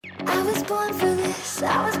I was born for this.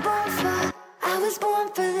 I was born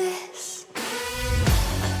for this.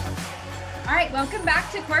 All right, welcome back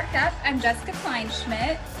to Corked Up. I'm Jessica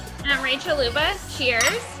Kleinschmidt. And I'm Rachel Luba.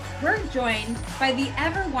 Cheers. We're joined by the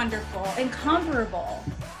ever wonderful, incomparable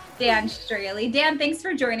Dan Straley. Dan, thanks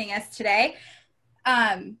for joining us today.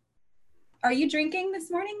 Are you drinking this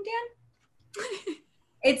morning, Dan?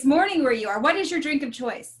 It's morning where you are. What is your drink of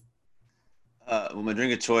choice? Well, my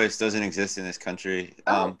drink of choice doesn't exist in this country,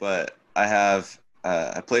 but I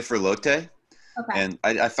play for Lotte, and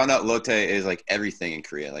I found out Lotte is like everything in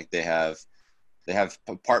Korea. Like they have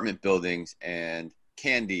apartment buildings and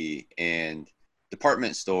candy and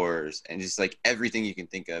department stores and just like everything you can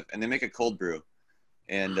think of, and they make a cold brew,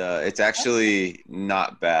 and it's actually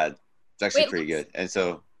not bad. It's actually pretty good. And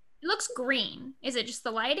so it looks green. Is it just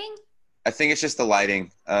the lighting? I think it's just the lighting.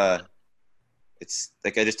 It's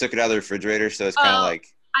like I just took it out of the refrigerator, so it's kind of like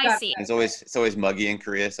I see. It's always muggy in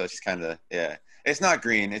Korea, so it's just kind of It's not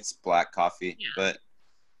green; it's black coffee. Yeah. But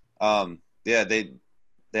I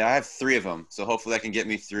have 3 of them, so hopefully that can get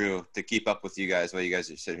me through to keep up with you guys while you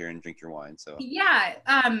guys sit here and drink your wine. So yeah,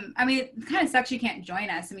 I mean, it kind of sucks you can't join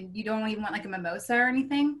us. I mean, you don't even want like a mimosa or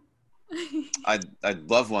anything. I'd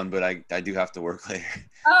love one, but I do have to work later.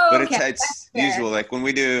 Oh, but okay. it's usual. Like when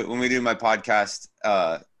we do my podcast,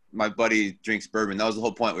 my buddy drinks bourbon. That was the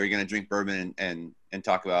whole point. We were going to drink bourbon and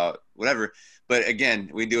talk about whatever. But again,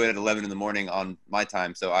 we do it at 11 in the morning on my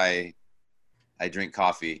time. So I drink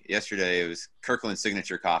coffee. Yesterday it was Kirkland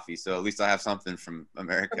Signature coffee. So at least I have something from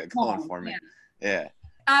America going for me. Yeah.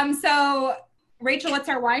 So Rachel, what's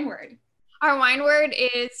our wine word? Our wine word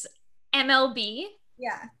is MLB.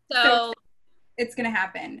 Yeah. So it's going to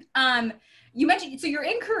happen. You mentioned, so you're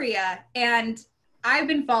in Korea, and I've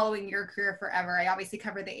been following your career forever. I obviously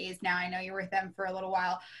cover the A's now. I know you're with them for a little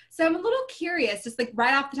while. So I'm a little curious, just like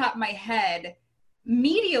right off the top of my head,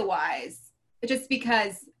 media-wise, just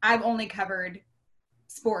because I've only covered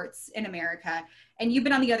sports in America, and you've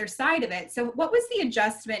been on the other side of it. So what was the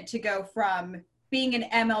adjustment to go from being an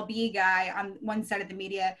MLB guy on one side of the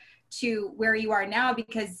media to where you are now?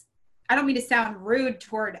 Because I don't mean to sound rude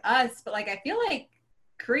toward us, but like I feel like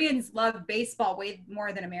Koreans love baseball way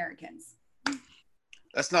more than Americans.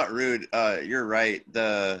 That's not rude. You're right.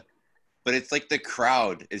 But it's like the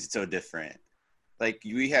crowd is so different. Like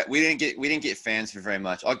we didn't get fans for very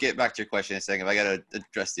much. I'll get back to your question in a second, but I gotta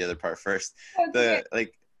address the other part first. Okay.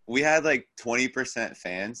 We had like 20%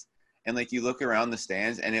 fans, and like you look around the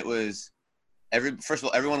stands, and it was first of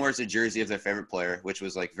all, everyone wears a jersey of their favorite player, which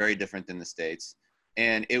was like very different than the States.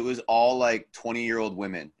 And it was all like 20-year-old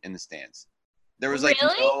women in the stands. There was like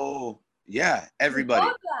everybody. I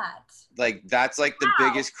love that. Like that's like the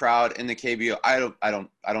biggest crowd in the KBO. I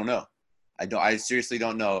don't know. I seriously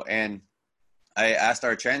don't know. And I asked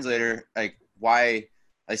our translator like why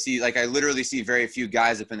I literally see very few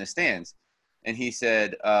guys up in the stands. And he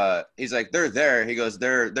said, he's like, they're there. He goes,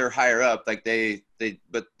 they're higher up. Like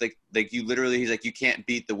but you literally, he's like, you can't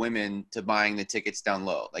beat the women to buying the tickets down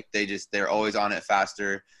low. Like they're always on it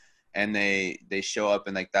faster, and they show up,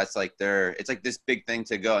 and like, that's like it's like this big thing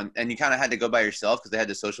to go. And you kind of had to go by yourself because they had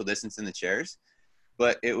to social distance in the chairs.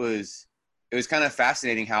 But it was kind of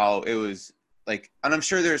fascinating how it was like, and I'm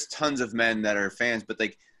sure there's tons of men that are fans, but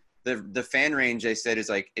like the fan range, they said, is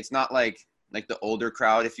like, it's not like the older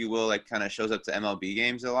crowd, if you will, like kind of shows up to MLB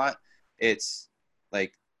games a lot. It's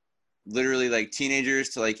like literally like teenagers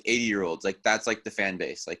to like 80-year-olds. Like that's like the fan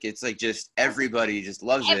base. Like it's like just everybody just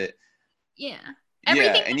loves it. Yeah.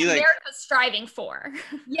 Everything and America's striving for.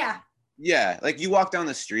 Yeah. Yeah. Like you walk down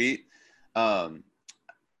the street. I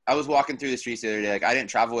was walking through the streets the other day. Like I didn't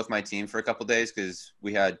travel with my team for a couple of days because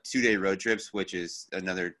we had 2-day road trips, which is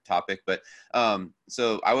another topic. But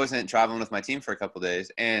so I wasn't traveling with my team for a couple of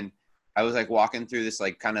days, and I was like walking through this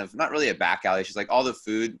like kind of not really a back alley. It's just like all the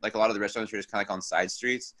food, like a lot of the restaurants were just kind of like on side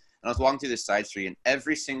streets. And I was walking through this side street, and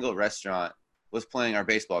every single restaurant was playing our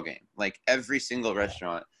baseball game. Like every single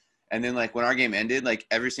restaurant. And then like when our game ended, like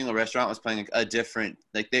every single restaurant was playing like a different,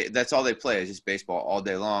 like that's all they play is just baseball all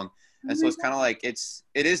day long. And so it's kind of like it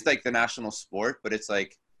is like the national sport, but it's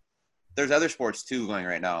like there's other sports too going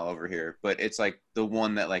right now over here, but it's like the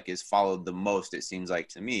one that like is followed the most, it seems like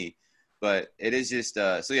to me. But it is just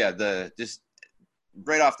just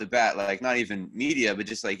right off the bat, like not even media, but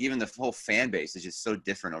just like even the whole fan base is just so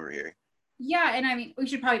different over here. Yeah, and I mean, we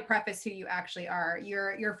should probably preface who you actually are.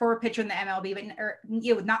 You're a forward pitcher in the MLB,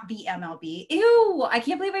 but not the MLB. Ew, I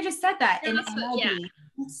can't believe I just said that. In MLB. Yeah.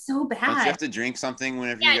 That's so bad. Don't you have to drink something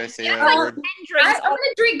whenever you guys say that word? I'm going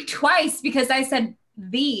to drink twice because I said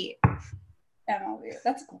the MLB.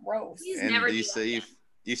 That's gross. And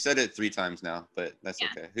you said it 3 times now, but that's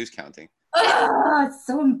okay. Who's counting? Oh, it's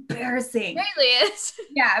so embarrassing. It really is.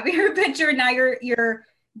 Yeah, but you're a pitcher now. You're.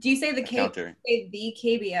 Do you say the Counter. Say the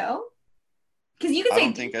KBO? Because you can I say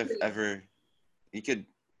don't think I've ever. You could.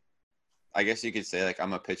 I guess you could say like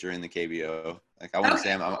I'm a pitcher in the KBO. Like I wouldn't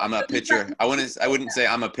say I'm a pitcher. I wouldn't say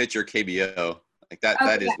I'm a pitcher KBO. Like that.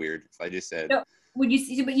 That is weird. If I just said. So would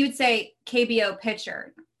you? But you'd say KBO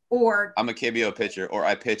pitcher, or I'm a KBO pitcher, or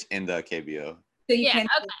I pitch in the KBO. so you Yeah, can't.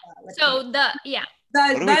 okay. So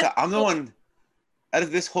I'm the one. Out of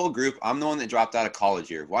this whole group, I'm the one that dropped out of college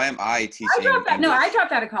here. Why am I teaching? I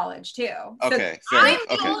dropped out of college too. Okay, so fair I'm enough.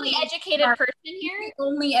 the Okay. only educated person here. The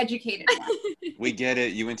only educated one. We get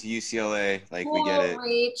it. You went to UCLA. Like, we get it.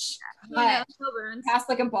 Reach, Yeah, Kilburns. past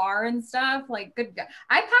like a bar and stuff. Like, good.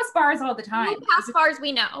 I pass bars all the time. You pass bars,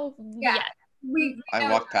 we know. Yeah. Yeah. We I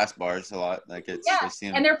know. walk past bars a lot. Like, it's. Yeah, I see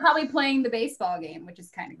 'em. and they're probably playing the baseball game, which is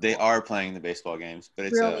kind of cool. They are playing the baseball games, but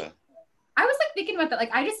it's Really? I was like thinking about that. Like,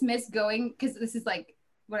 I just miss going because this is like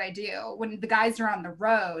what I do when the guys are on the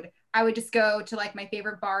road. I would just go to like my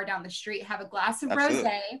favorite bar down the street, have a glass of Absolutely.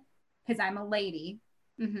 rosé because I'm a lady,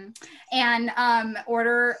 and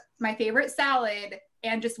order my favorite salad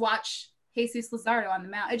and just watch Jesus Luzardo on the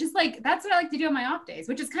mound. It's just like that's what I like to do on my off days,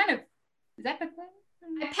 which is kind of is that the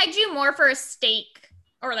thing? I pegged you more for a steak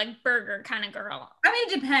or like burger kind of girl. I mean,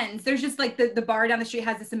 it depends. There's just like the bar down the street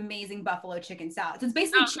has this amazing buffalo chicken salad. So it's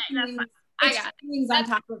basically Okay, chicken that's wings. fine. I It's got it. chicken wings on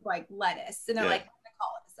top of like lettuce, and they're Yeah. like, I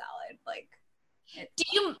call it a salad. Like,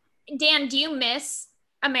 Dan, do you miss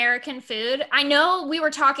American food? I know we were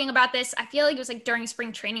talking about this. I feel like it was like during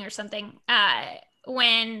spring training or something.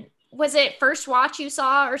 When was it First Watch you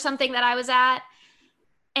saw or something that I was at?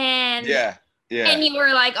 And yeah. and you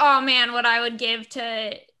were like, oh man, what I would give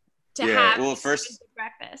to have Well, first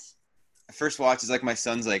breakfast. Watch is like my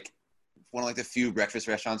son's like one of like the few breakfast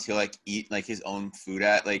restaurants he'll like eat like his own food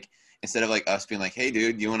at. Like instead of like us being like, hey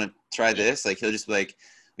dude, you want to try this? Like he'll just be like,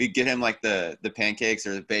 we get him like the pancakes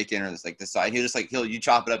or the bacon or like the side. He'll just like you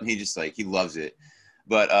chop it up and he just like he loves it.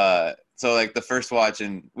 But so like the First Watch,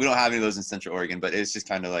 and we don't have any of those in Central Oregon, but it's just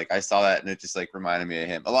kind of like I saw that and it just like reminded me of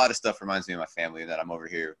him. A lot of stuff reminds me of my family that I'm over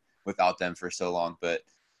here without them for so long. But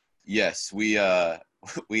yes, we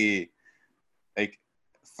like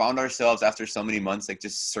found ourselves after so many months like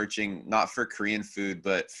just searching not for Korean food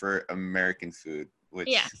but for American food, which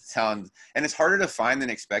sounds, and it's harder to find than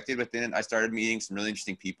expected. But then I started meeting some really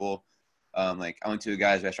interesting people. Like I went to a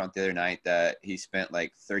guy's restaurant the other night that he spent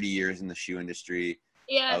like 30 years in the shoe industry.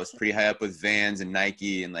 Yeah. I was pretty high up with Vans and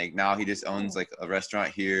Nike, and like now he just owns like a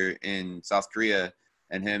restaurant here in South Korea,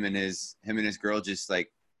 and him and his girl just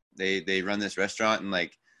like they run this restaurant, and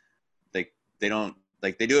like they don't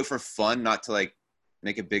like they do it for fun, not to like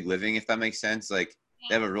make a big living, if that makes sense. Like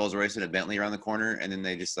they have a Rolls Royce and a Bentley around the corner, and then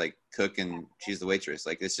they just like cook and she's the waitress.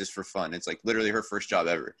 Like it's just for fun. It's like literally her first job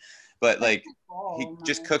ever, but like he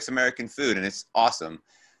just cooks American food and it's awesome.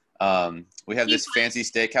 We have this fancy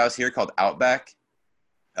steakhouse here called Outback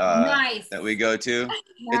nice. that we go to. Nice.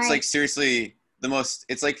 It's like seriously the most,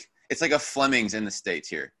 it's like a Fleming's in the States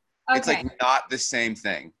here. Okay. It's like not the same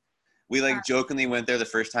thing. We like jokingly went there the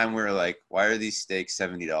first time. We were like, why are these steaks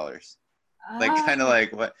 $70? Like kind of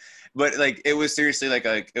like what, but like it was seriously like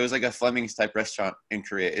it was like a Fleming's type restaurant in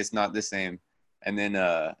Korea. It's not the same. And then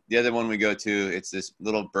the other one we go to, it's this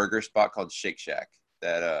little burger spot called Shake Shack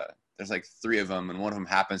that there's like 3 of them, and one of them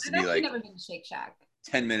happens to be like never been to Shake Shack.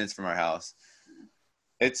 10 minutes from our house.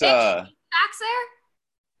 It's Shake Shacks there?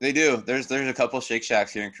 they do. There's a couple Shake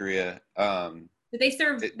Shacks here in Korea. But they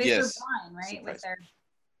serve yes. serve wine, right, Surprise. with their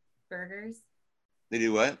burgers. They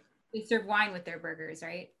do what? They serve wine with their burgers,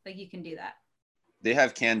 right? Like you can do that. They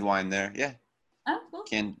have canned wine there. Yeah. Oh, cool.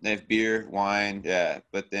 They have beer, wine, yeah.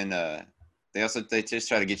 But then they just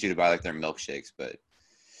try to get you to buy like their milkshakes, but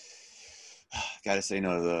gotta say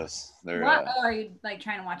no to those. They're What? Are you like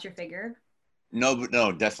trying to watch your figure? no,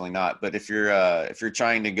 definitely not. But if you're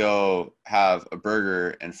trying to go have a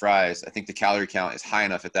burger and fries, I think the calorie count is high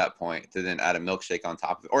enough at that point to then add a milkshake on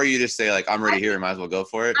top of it. Or you just say like, I'm already here, might as well go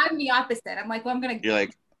for it. I'm the opposite. I'm like, well, I'm gonna. You're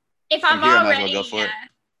like, If I'm From here, I might as already, well go for it.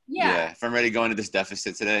 Yeah. if I'm ready to go into this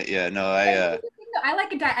deficit today, yeah, no, I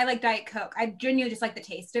like I like Diet Coke. I genuinely just like the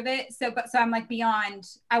taste of it. So I'm like beyond.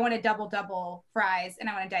 I want a double fries and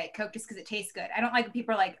I want a Diet Coke just because it tastes good. I don't like when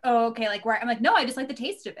people are like, oh, okay, like where I'm like, no, I just like the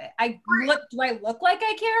taste of it. Do I look like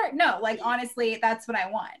I care? No, like honestly, that's what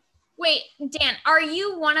I want. Wait, Dan, are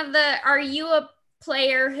you a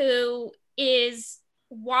player who is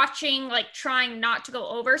watching, like trying not to go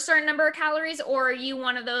over a certain number of calories, or are you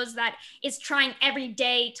one of those that is trying every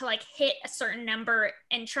day to like hit a certain number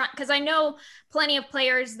and try? Because I know plenty of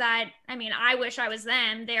players that, I mean, I wish I was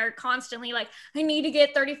them. They're constantly like, I need to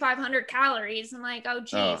get 3,500 calories. I'm like, oh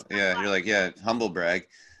geez. Oh yeah, you're like, yeah, humble brag.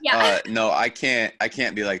 Yeah. No, I can't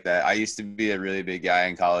be like that. I used to be a really big guy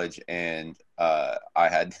in college, and I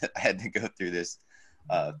had I had to go through this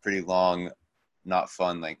pretty long, not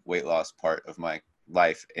fun, like weight loss part of my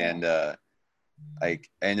life, and like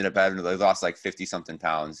I ended up having I lost like 50 something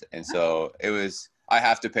pounds, and so it was, I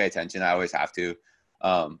have to pay attention. I always have to,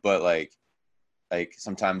 but like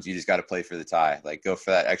sometimes you just got to play for the tie, like go for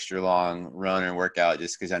that extra long run and workout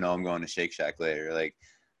just because I know I'm going to Shake Shack later, like.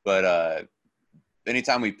 But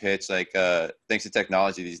anytime we pitch, like thanks to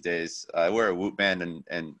technology these days, I wear a Whoop band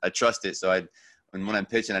and I trust it, so when I'm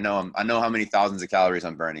pitching, I know how many thousands of calories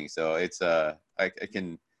I'm burning, so it's I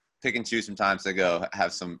can pick and choose sometimes to go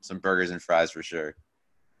have some burgers and fries for sure.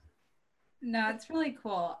 No, it's really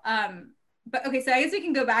cool. But okay, so I guess we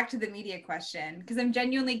can go back to the media question, because I'm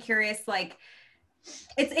genuinely curious. Like,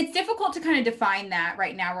 it's difficult to kind of define that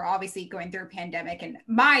right now. We're obviously going through a pandemic, and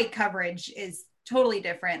my coverage is totally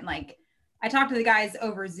different. Like, I talk to the guys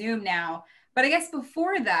over Zoom now, but I guess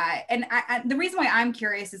before that, and the reason why I'm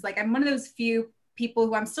curious is like I'm one of those few people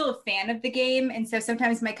who I'm still a fan of the game, and so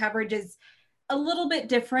sometimes my coverage is a little bit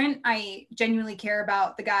different. I genuinely care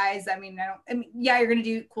about the guys. I mean, yeah, you're gonna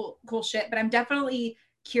do cool shit, but I'm definitely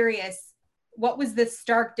curious. What was the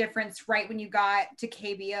stark difference right when you got to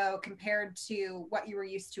KBO compared to what you were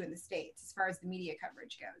used to in the States as far as the media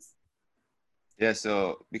coverage goes? Yeah,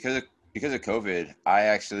 so because of COVID, I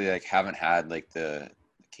actually like haven't had like the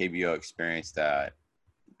KBO experience that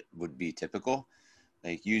would be typical.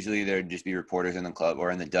 Like usually there'd just be reporters in the club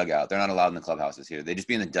or in the dugout. They're not allowed in the clubhouses here. They just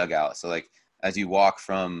be in the dugout. So like as you walk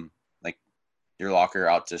from like your locker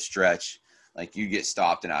out to stretch, like you get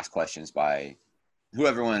stopped and asked questions by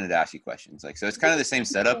whoever wanted to ask you questions. Like, so it's kind of the same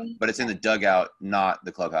setup, but it's in the dugout, not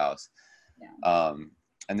the clubhouse. Yeah.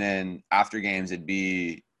 And then after games, it'd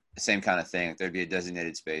be the same kind of thing. There'd be a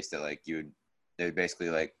designated space that like they'd basically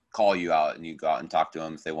like call you out and you go out and talk to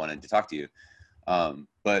them if they wanted to talk to you.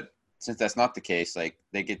 But since that's not the case, like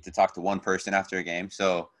they get to talk to one person after a game.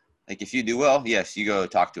 So like if you do well, yes, you go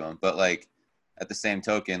talk to them. But like at the same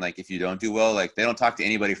token, like if you don't do well, like they don't talk to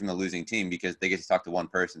anybody from the losing team because they get to talk to one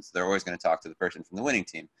person. So they're always going to talk to the person from the winning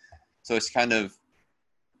team. So it's kind of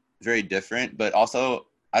very different, but also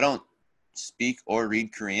I don't speak or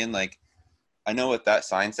read Korean. Like I know what that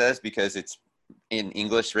sign says because it's in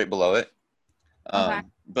English right below it. Okay.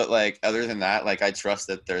 But like other than that, like I trust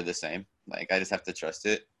that they're the same. Like I just have to trust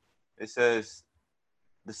it. It says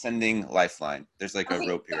descending lifeline. There's like a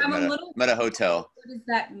rope here. I'm at a hotel. What does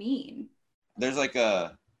that mean? There's like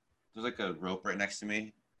a rope right next to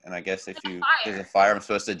me, and I guess if there's a fire, I'm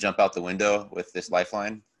supposed to jump out the window with this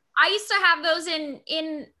lifeline. I used to have those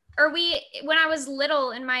when I was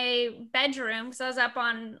little in my bedroom, because I was up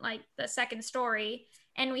on like the second story,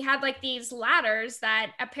 and we had like these ladders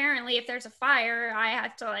that apparently if there's a fire, I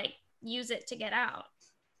have to like use it to get out.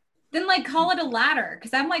 Then like call it a ladder,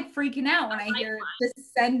 because I'm like freaking out when I hear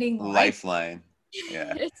descending lifeline.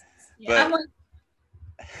 Yeah. Yeah. I'm like,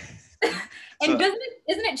 and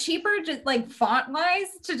isn't it cheaper just like font wise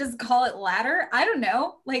to just call it ladder? I don't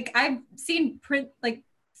know. Like I've seen print like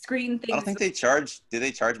screen things. I don't think they charge. Do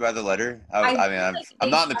they charge by the letter? I mean, I'm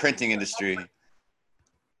not in the printing industry.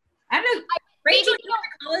 I don't know. Rachel,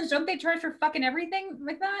 college, don't they charge for fucking everything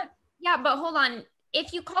like that? Yeah, but hold on.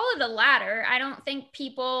 If you call it a ladder, I don't think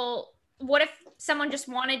what if someone just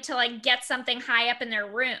wanted to like get something high up in their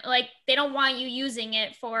room? Like they don't want you using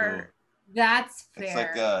it for. Oh, that's fair. It's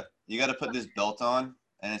like you got to put this belt on,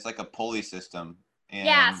 and it's like a pulley system. And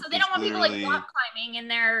yeah, so they don't want people like rock climbing in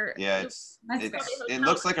their. Yeah, it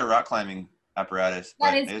looks like a rock climbing apparatus,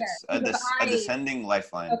 but it's a descending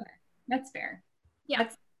lifeline. Okay, that's fair. Yeah.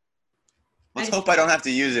 Let's hope I don't have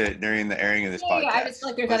to use it during the airing of this podcast. Yeah, I just feel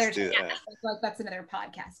like there's others. I feel like that's another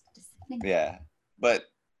podcast. Yeah, but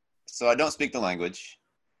so I don't speak the language,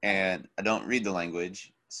 and I don't read the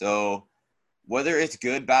language. So whether it's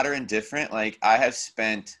good, bad, or indifferent, like I have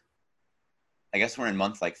spent, I guess we're in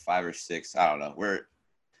month like 5 or 6. I don't know.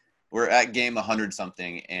 We're at game 100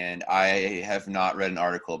 something, and I have not read an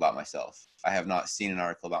article about myself. I have not seen an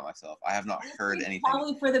article about myself. I have not heard anything.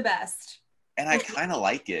 Probably for the best. And I kind of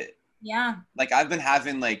like it. Yeah. Like I've been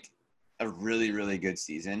having like a really, really good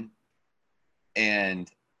season, and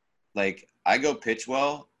like I go pitch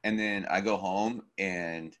well, and then I go home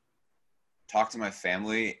and talk to my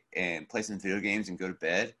family and play some video games and go to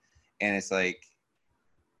bed. And it's like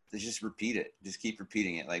just repeat it. Just keep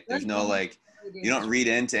repeating it. Like there's no like, you don't read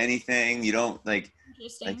into anything. You don't like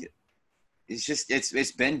it's just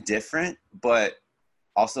it's been different, but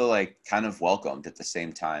also like kind of welcomed at the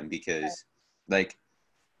same time because like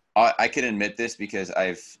I can admit this because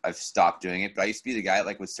I've stopped doing it, but I used to be the guy that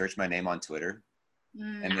like would search my name on Twitter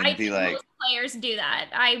and then be like, most players do that.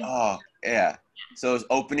 Oh yeah. So it was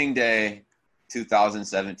opening day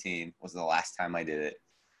 2017 was the last time I did it.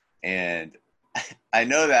 And I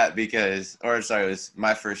know that because, it was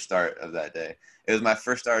my first start of that day. It was my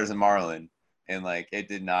first start as a Marlin. And like, it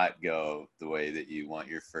did not go the way that you want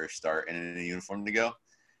your first start in a uniform to go.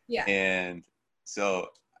 Yeah. And so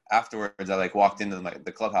afterwards I like walked into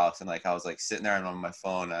the clubhouse and like, I was like sitting there and on my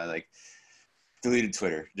phone. I like deleted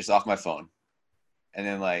Twitter just off my phone. And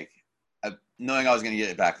then like, knowing I was going to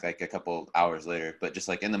get it back like a couple hours later, but just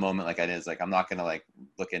like in the moment, like I did, it's like, I'm not going to like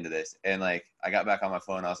look into this. And like, I got back on my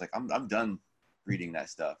phone. I was like, I'm done reading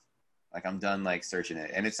that stuff. Like I'm done like searching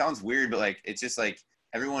it. And it sounds weird, but like, it's just like,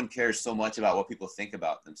 everyone cares so much about what people think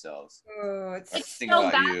about themselves. Oh, it's think so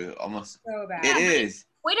about bad. you almost. so bad. It is.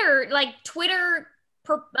 Twitter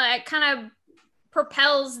kind of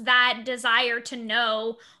propels that desire to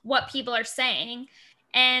know what people are saying.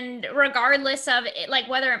 And regardless of it, like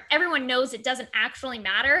whether everyone knows it doesn't actually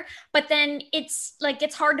matter, but then it's like,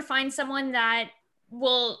 it's hard to find someone that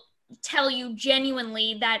will tell you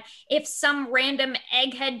genuinely that if some random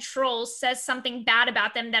egghead troll says something bad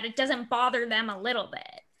about them, that it doesn't bother them a little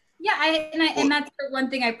bit. Yeah, and that's the one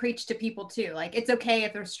thing I preach to people too. Like, it's okay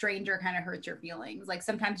if a stranger kind of hurts your feelings. Like,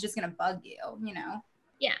 sometimes it's just gonna bug you, you know?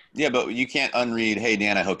 Yeah. Yeah, but you can't unread, "Hey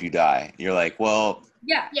Dan, I hope you die." You're like, well,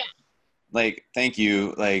 Yeah. like, thank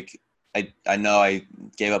you. Like, I know I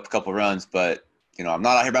gave up a couple runs, but you know, I'm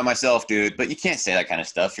not out here by myself, dude. But you can't say that kind of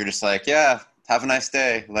stuff. You're just like, yeah, have a nice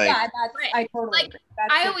day. Like, Yeah, I totally like, agree.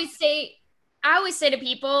 That's I always say to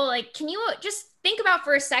people, like, can you just think about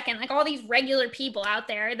for a second, like all these regular people out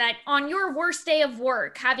there that on your worst day of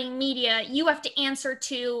work, having media, you have to answer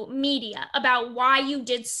to media about why you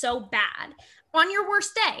did so bad. On your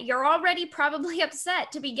worst day, you're already probably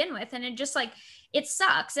upset to begin with. And it just like, it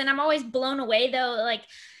sucks. And I'm always blown away though, like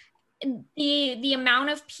the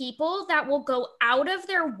amount of people that will go out of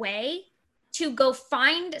their way to go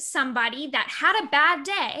find somebody that had a bad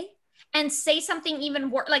day and say something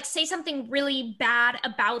even worse, like say something really bad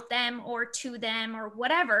about them or to them or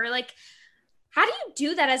whatever. Like, how do you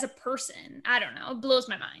do that as a person? I don't know. It blows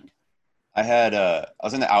my mind. I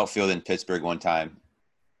was in the outfield in Pittsburgh one time,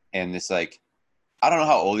 and this like, I don't know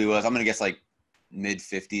how old he was. I'm gonna guess like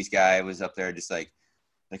mid-50s guy was up there just like,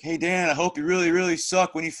 "Hey Dan, I hope you really, really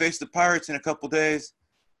suck when you face the Pirates in a couple days."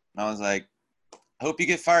 And I was like, "I hope you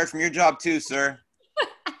get fired from your job too, sir."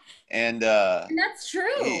 And that's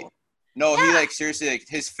true. he like seriously, like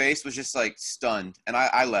his face was just like stunned, and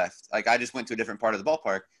I left. Like I just went to a different part of the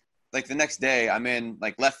ballpark. Like the next day, I'm in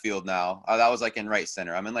like left field now. That was like in right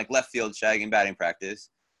center. I'm in like left field shagging batting practice,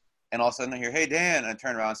 and all of a sudden I hear, "Hey Dan," and I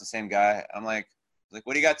turn around, it's the same guy. I'm like,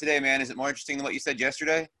 "What do you got today, man? Is it more interesting than what you said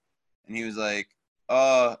yesterday?" And he was like,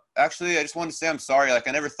 "Actually, I just wanted to say I'm sorry. Like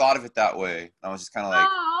I never thought of it that way." And I was just kind of like,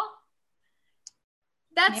 Oh,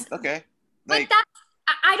 that's okay. but Like, that's,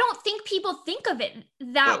 I don't think people think of it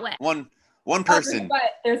that way. One person.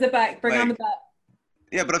 There's a butt. Bring on the butt.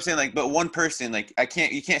 Yeah, but I'm saying like, but one person, like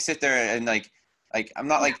you can't sit there and like I'm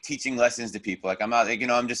not like teaching lessons to people. Like I'm not like, you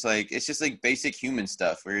know, I'm just like, it's just like basic human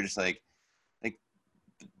stuff where you're just like,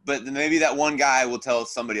 but maybe that one guy will tell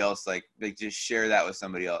somebody else, like just share that with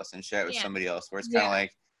somebody else and share it with somebody else where it's kind of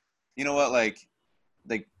like, you know what, like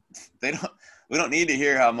we don't need to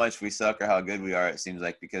hear how much we suck or how good we are, it seems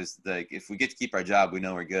like, because like if we get to keep our job, we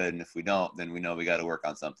know we're good, and if we don't, then we know we got to work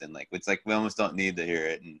on something. Like it's like we almost don't need to hear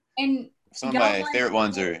it. And some of my favorite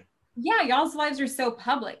ones are y'all's lives are so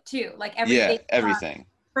public too, like everything. Everything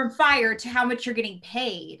from fire to how much you're getting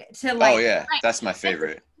paid to like that's my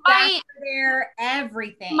favorite.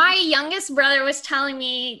 Everything. My youngest brother was telling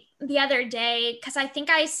me the other day, because I think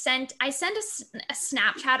I sent a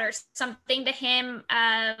Snapchat or something to him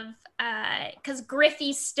of because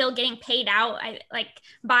Griffey's still getting paid out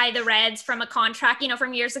by the Reds from a contract, you know,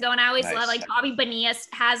 from years ago. And I always love, like, Bobby Bonilla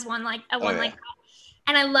has one like that,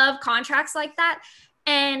 and I love contracts like that.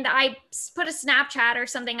 And I put a Snapchat or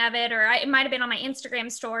something of it, or it might have been on my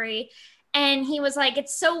Instagram story, and he was like,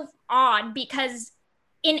 "It's so odd because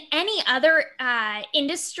in any other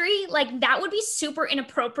industry, like that would be super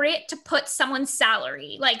inappropriate to put someone's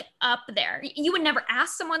salary like up there. You would never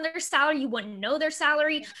ask someone their salary. You wouldn't know their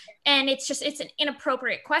salary. And it's an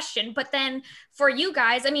inappropriate question. But then for you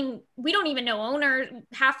guys, I mean, we don't even know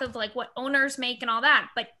half of like what owners make and all that,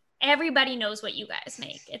 but everybody knows what you guys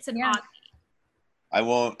make. It's an odd thing. I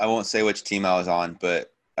won't say which team I was on,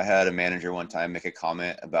 but I had a manager one time make a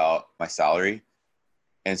comment about my salary.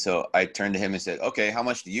 And so I turned to him and said, "Okay, how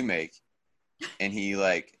much do you make?" And he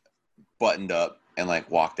like buttoned up and like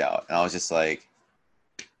walked out. And I was just like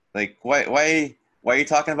why are you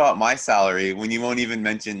talking about my salary when you won't even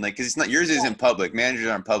mention, like, because it's not, yours isn't public, managers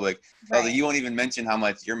aren't public. So Right. like, you won't even mention how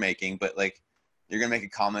much you're making, but like you're gonna make a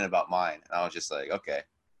comment about mine. And I was just like, okay.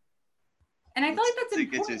 And I feel like that's It's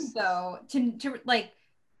important just, though, to like,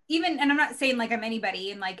 even, and I'm not saying like I'm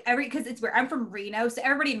anybody, and like because it's weird. I'm from Reno, so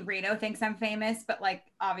everybody in Reno thinks I'm famous, but like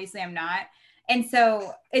obviously I'm not. And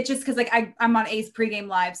so it's just because like I'm on A's pregame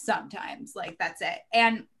live sometimes, like that's it.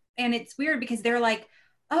 And it's weird because they're like,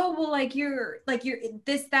 oh well, like you're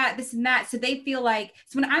this, that, this, and that. So they feel like,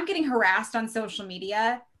 so when I'm getting harassed on social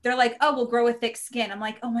media, they're like, oh, we'll grow a thick skin. I'm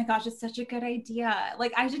like, oh my gosh, it's such a good idea.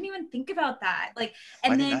 Like I didn't even think about that. Like,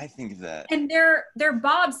 why and didn't then I think of that? and they're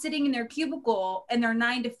Bob sitting in their cubicle and they're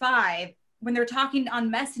 9 to 5 when they're talking on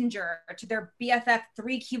Messenger to their BFF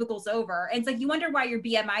 3 cubicles over. And it's like, you wonder why your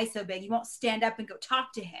BMI is so big. You won't stand up and go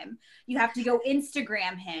talk to him. You have to go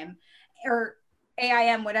Instagram him or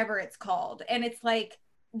AIM, whatever it's called. And it's like,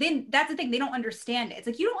 then that's the thing, they don't understand it. It's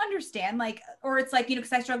like, you don't understand, like, or it's like,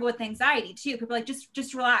 because I struggle with anxiety too. People are like,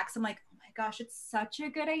 just relax. I'm like, oh my gosh, it's such a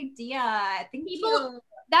good idea. Thank you.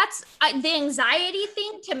 That's the anxiety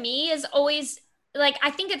thing to me is always like, I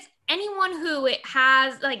think it's anyone who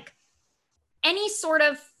has like any sort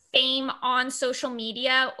of fame on social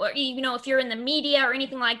media, or if you're in the media or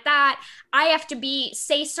anything like that, I have to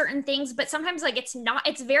say certain things, but sometimes like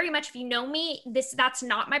it's very much, if you know me, that's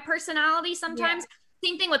not my personality sometimes.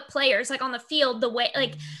 Same thing with players, like on the field, the way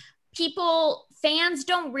like fans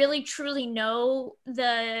don't really truly know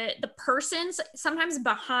the persons sometimes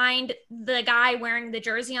behind the guy wearing the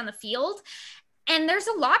jersey on the field. And there's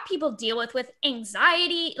a lot people deal with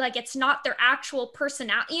anxiety, like it's not their actual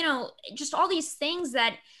personality, just all these things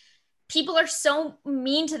that people are so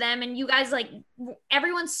mean to them, and you guys, like,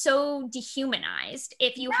 everyone's so dehumanized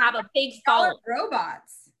if you have a big following.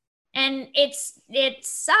 Robots. And it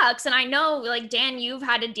sucks. And I know, like, Dan, you've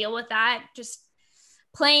had to deal with that just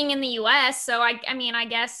playing in the US. So I mean, I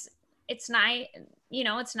guess it's nice,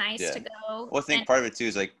 it's nice to go. Well, I think part of it too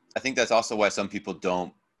is like, I think that's also why some people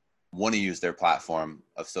don't want to use their platform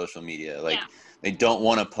of social media. Like they don't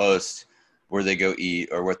want to post where they go eat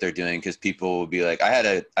or what they're doing, because people will be like, I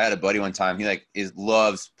had a buddy one time, he like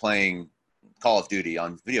loves playing Call of Duty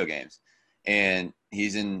on video games, and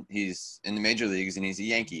he's in the major leagues and he's a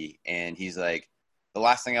Yankee, and he's like, the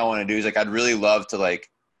last thing I want to do is like, I'd really love to like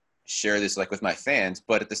share this like with my fans,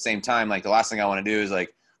 but at the same time, like the last thing I want to do is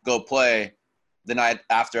like go play the night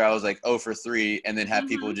after I was like 0 for 3 and then have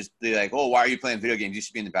people just be like, oh, why are you playing video games? You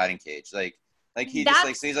should be in the batting cage. Like he just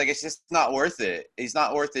like, so he's like, it's just not worth it. It's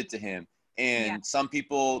not worth it to him. And some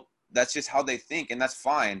people, that's just how they think, and that's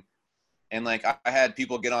fine. And like, I had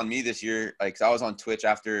people get on me this year, like, 'cause I was on Twitch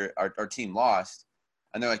after our team lost,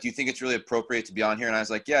 and they're like, do you think it's really appropriate to be on here? And I was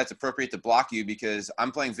like, yeah, it's appropriate to block you because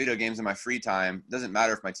I'm playing video games in my free time. It doesn't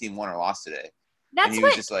matter if my team won or lost today. And he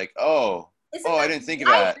was just like, I didn't think of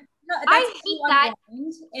that. No, I hate that.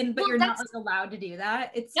 But you're not like allowed to do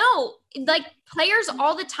that. It's no, like players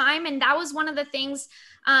all the time. And that was one of the things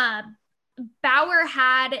Bauer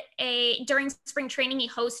had during spring training, he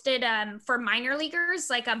hosted for minor leaguers,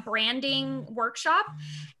 like a branding workshop.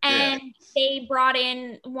 And they brought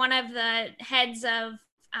in one of the heads of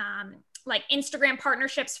like Instagram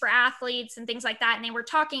partnerships for athletes and things like that. And they were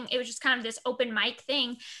talking, it was just kind of this open mic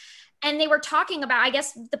thing. And they were talking about, I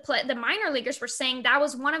guess the minor leaguers were saying that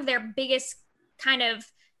was one of their biggest kind of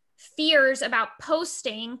fears about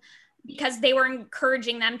posting, because they were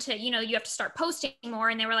encouraging them to, you have to start posting more.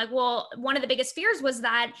 And they were like, well, one of the biggest fears was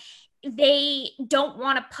that they don't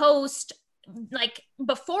want to post like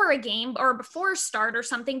before a game or before a start or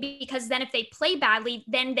something, because then if they play badly,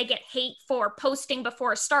 then they get hate for posting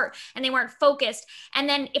before a start and they weren't focused. And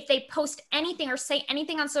then if they post anything or say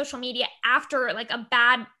anything on social media after like a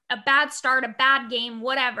bad start, a bad game,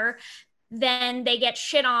 whatever, then they get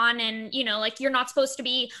shit on. And, like, you're not supposed to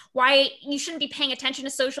be, why you shouldn't be paying attention to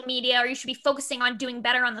social media, or you should be focusing on doing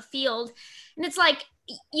better on the field. And it's like,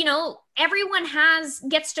 everyone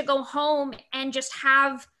gets to go home and just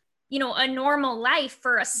have, a normal life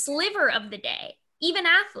for a sliver of the day, even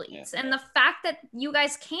athletes. And the fact that you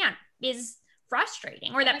guys can't is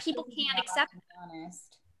frustrating, or that people can't accept it.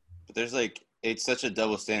 But there's like, it's such a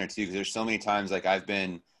double standard too, because there's so many times like I've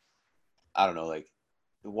been, I don't know, like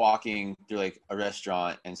walking through like a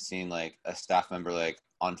restaurant and seeing like a staff member like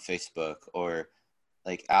on Facebook or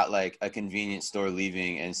like at like a convenience store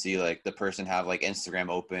leaving and see like the person have like Instagram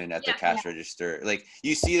open at the cash register. Like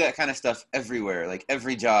you see that kind of stuff everywhere, like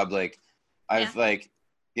every job. Like I've like,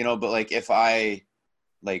 you know, but like if I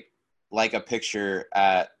like a picture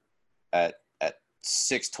at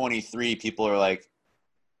 6:23, people are like,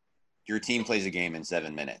 your team plays a game in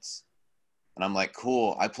 7 minutes. And I'm like,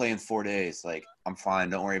 cool, I play in 4 days. Like, I'm fine.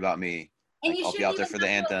 Don't worry about me. And like, you I'll be out there for the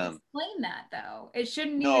anthem. Explain that though. It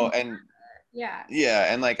shouldn't No, even. and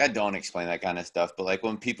yeah, and like I don't explain that kind of stuff, but like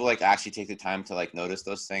when people like actually take the time to like notice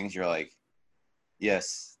those things, you're like,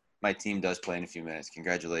 yes, my team does play in a few minutes.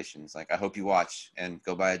 Congratulations. Like I hope you watch and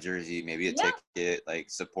go buy a jersey, maybe a ticket, like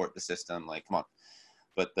support the system. Like come on.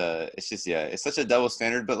 But it's just it's such a double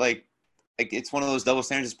standard. But like it's one of those double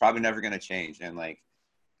standards that's probably never gonna change. And like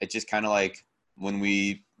it's just kind of like when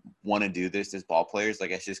we want to do this as ball players,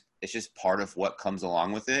 like it's just part of what comes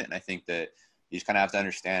along with it. And I think that you just kind of have to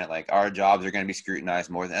understand it. Like our jobs are going to be scrutinized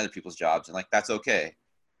more than other people's jobs. And like, that's okay.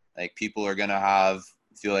 Like people are going to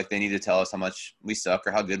feel like they need to tell us how much we suck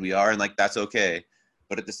or how good we are. And like, that's okay.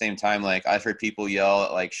 But at the same time, like I've heard people yell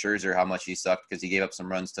at like Scherzer how much he sucked because he gave up some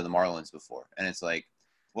runs to the Marlins before. And it's like,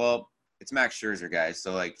 well, it's Max Scherzer, guys.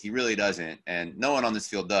 So like, he really doesn't. And no one on this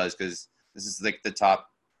field does, because this is like the top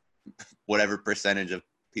whatever percentage of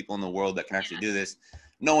people in the world that can actually do this.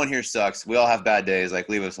 No one here sucks. We all have bad days. Like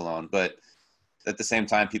leave us alone. But at the same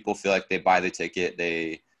time, people feel like they buy the ticket,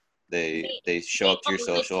 they show up to your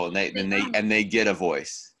social, and they get a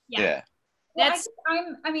voice. Yeah. Well,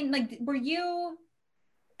 I mean, like, were you?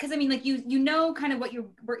 Because I mean, like, you know, kind of what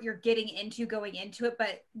you're getting into going into it,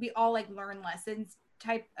 but we all like learn lessons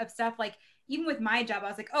type of stuff. Like even with my job, I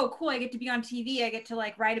was like, oh, cool, I get to be on TV, I get to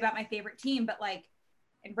like write about my favorite team, but like,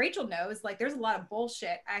 and Rachel knows, like, there's a lot of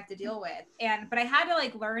bullshit I have to deal with, but I had to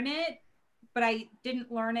like learn it. But I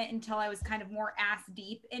didn't learn it until I was kind of more ass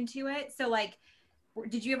deep into it. So like,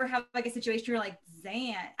 did you ever have like a situation where you're like,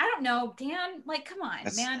 Zan, I don't know, Dan, like, come on,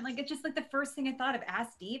 man. Like, it's just like the first thing I thought of.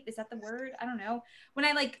 Ass deep. Is that the word? I don't know. When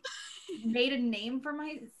I like made a name for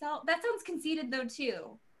myself, that sounds conceited though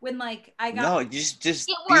too. When like I got. No, just be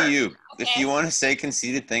you. Okay. If you want to say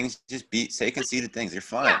conceited things, just say conceited things. You're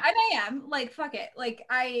fine. Yeah, and I am like, fuck it. Like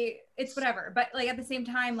it's whatever. But like at the same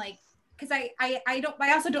time, like, because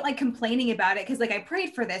I also don't like complaining about it, because like I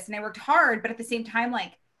prayed for this and I worked hard, but at the same time,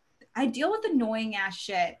 like I deal with annoying ass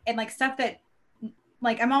shit and like stuff that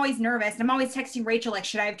like I'm always nervous, and I'm always texting Rachel like,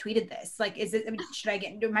 should I have tweeted this? Like,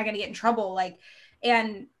 am I gonna get in trouble? Like,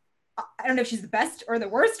 and I don't know if she's the best or the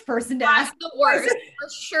worst person to ask. The worst, for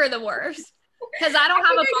sure, the worst. Because I don't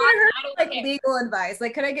have a boss. I don't like legal advice.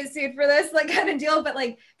 Like, could I get sued for this? Like, kind of deal. But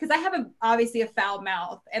like, because I have obviously a foul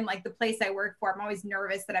mouth, and like the place I work for, I'm always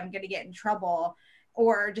nervous that I'm going to get in trouble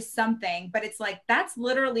or just something. But it's like, that's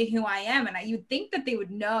literally who I am. And you'd think that they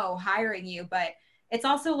would know hiring you, but it's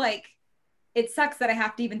also like, it sucks that I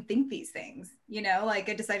have to even think these things, you know, like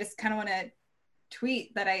I just kind of want to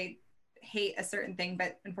tweet that I hate a certain thing,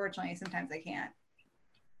 but unfortunately sometimes I can't.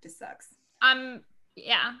 It just sucks.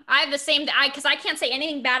 Yeah, I have the same, because I can't say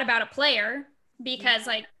anything bad about a player, because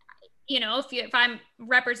like, you know, if I'm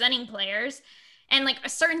representing players, and like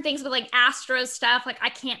certain things with like Astros stuff, like I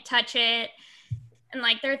can't touch it. And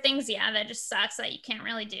like, there are things, that just sucks that you can't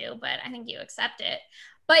really do, but I think you accept it.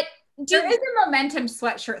 But there is a Momentum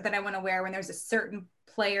sweatshirt that I want to wear when there's a certain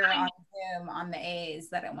player on Zoom on the A's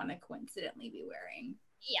that I want to coincidentally be wearing.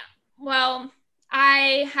 Yeah. Well,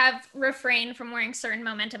 I have refrained from wearing certain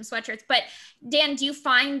Momentum sweatshirts, but Dan, do you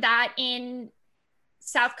find that in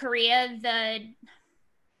South Korea,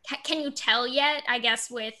 can you tell yet, I guess,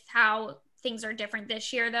 with how things are different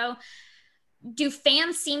this year though, do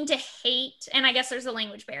fans seem to hate, and I guess there's a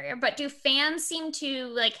language barrier, but do fans seem to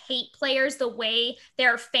like hate players the way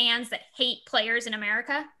there are fans that hate players in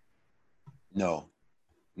America? No,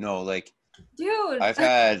 like, dude, I've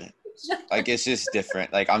had, like, it's just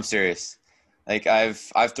different. Like, I'm serious. Like I've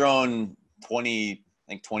thrown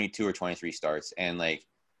 22 or 23 starts, and like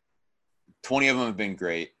 20 of them have been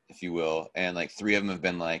great, if you will. And like 3 of them have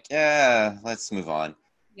been like, yeah, let's move on.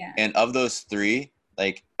 Yeah. And of those 3,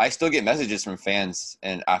 like I still get messages from fans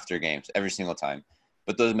and after games every single time.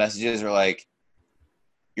 But those messages are like,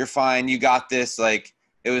 you're fine. You got this. Like,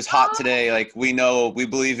 it was hot today. Like, we know, we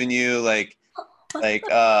believe in you. Like,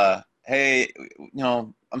 hey, you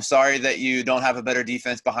know, I'm sorry that you don't have a better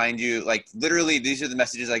defense behind you. Like, literally, these are the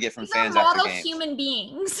messages I get from fans after games. Human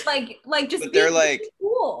beings. Like just. But they're like,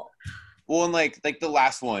 cool. Well, and like the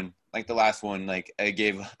last one, like I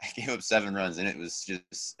gave up 7 runs, and it was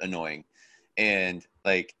just annoying. And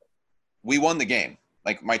like, we won the game.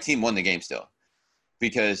 Like, my team won the game still.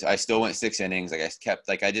 because I still went 6 innings. I just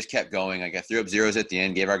kept going. Like I threw up zeros at the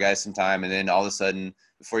end, gave our guys some time, and then all of a sudden,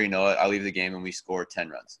 before you know it, I leave the game and we score 10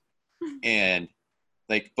 runs. And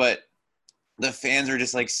but the fans are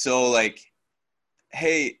just like so like,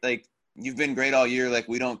 hey, like you've been great all year. Like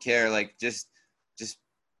we don't care. Like just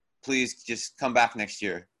please just come back next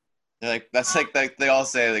year. They're like, that's like they all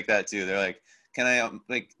say like that too. They're like, can I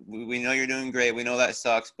like we know you're doing great. We know that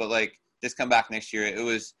sucks, but like just come back next year. It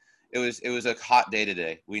was a hot day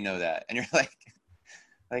today. We know that. And you're like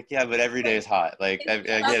yeah, but every day is hot. Like I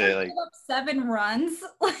get it. Like up 7 runs.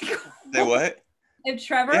 Like they what? If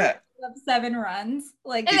Trevor gave up 7 runs,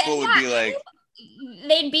 like people would be like,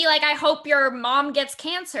 they'd be like, I hope your mom gets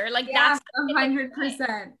cancer. Like that's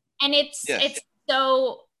 100%. And it's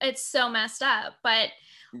so messed up. But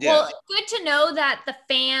yeah. well, good to know that the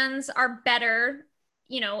fans are better,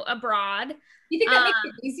 abroad. You think that makes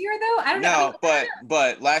it easier though? I don't know. No,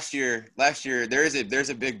 but last year there's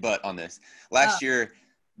a big but on this. Last year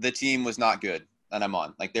the team was not good that I'm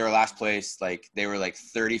on. Like they were last place, like they were like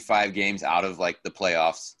 35 games out of like the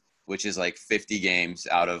playoffs, which is like 50 games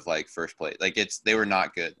out of like first place. Like they were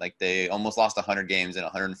not good. Like they almost lost 100 games in a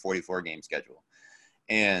 144 game schedule.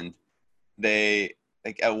 And they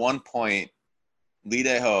like at one point Lee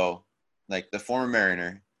Dae-ho, like the former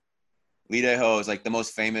Mariner, Lee Dae-ho is like the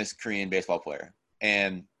most famous Korean baseball player.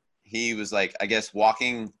 And he was like, I guess,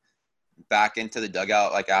 walking back into the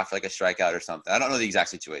dugout like after like a strikeout or something. I don't know the exact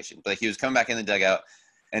situation, but he was coming back in the dugout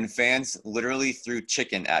and fans literally threw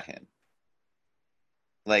chicken at him.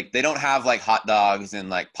 Like they don't have like hot dogs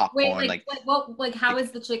and like popcorn. Like how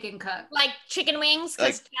is the chicken cooked? Like chicken wings?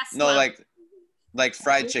 Like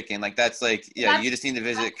fried chicken. Like that's like, yeah, you just need to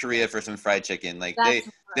visit Korea for some fried chicken. Like they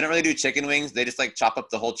don't really do chicken wings. They just like chop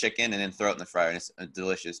up the whole chicken and then throw it in the fryer and it's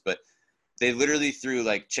delicious. But they literally threw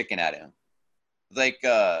like chicken at him. Like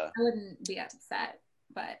I wouldn't be upset,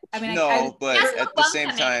 but I mean but at the same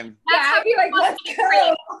time, I'd be like, let's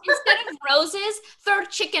go. Instead of roses, throw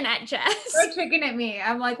chicken at Jess. Throw chicken at me.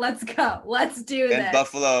 I'm like, let's go. Let's do this.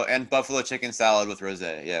 Buffalo chicken salad with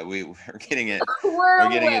rosé. Yeah, we're getting it. We're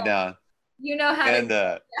getting it down. You know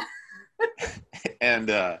how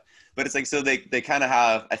but it's like, so they kind of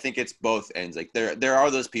have, I think it's both ends. Like there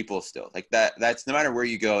are those people still like that's no matter where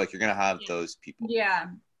you go, like you're going to have those people. Yeah.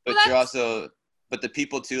 But but the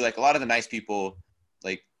people too, like a lot of the nice people,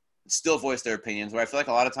 like still voice their opinions, where I feel like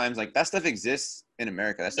a lot of times, like that stuff exists in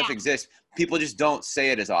America. That stuff exists. People just don't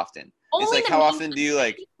say it as often. It's like, how often do you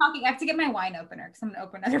like talking? I have to get my wine opener because I'm going to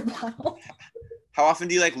open another bottle. How often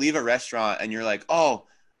do you like leave a restaurant and you're like, oh,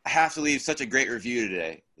 I have to leave such a great review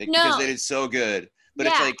today because they did so good. But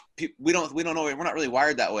it's like, we don't know. We're not really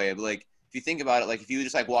wired that way. But like, if you think about it, like if you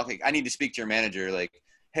just like walk, like, I need to speak to your manager, like,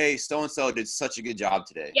 hey, so-and-so did such a good job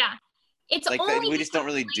today. Yeah. It's like only we just don't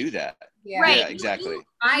really do that. Yeah. Right. Yeah, exactly.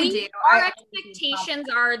 Our expectations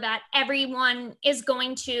are that everyone is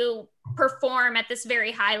going to perform at this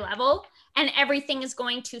very high level and everything is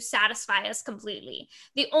going to satisfy us completely.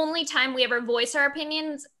 The only time we ever voice our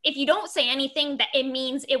opinions, if you don't say anything, that it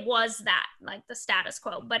means it was that, like the status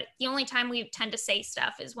quo. But the only time we tend to say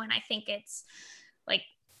stuff is when I think it's like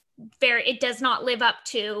it does not live up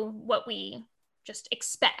to what we just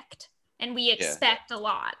expect. And we expect a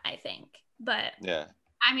lot, I think. But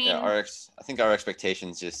I mean, I think our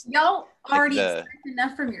expectations just y'all already expect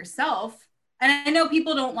enough from yourself. And I know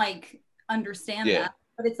people don't like understand that,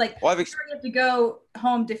 but it's like, you have to go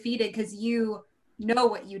home defeated because you know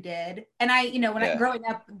what you did. And when growing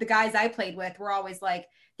up, the guys I played with were always like,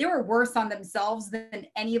 they were worse on themselves than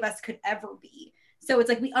any of us could ever be. So it's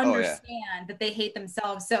like, we understand that they hate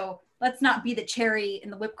themselves. So let's not be the cherry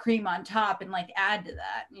and the whipped cream on top and like add to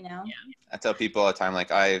that, Yeah. I tell people all the time,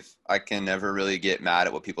 like I can never really get mad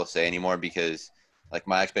at what people say anymore because like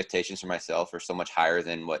my expectations for myself are so much higher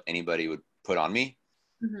than what anybody would put on me.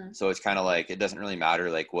 Mm-hmm. So it's kind of like, it doesn't really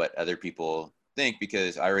matter like what other people think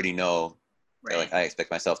because I already know that, like I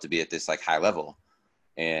expect myself to be at this like high level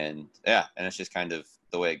and and it's just kind of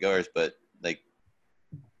the way it goes. But like,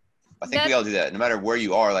 I think we all do that no matter where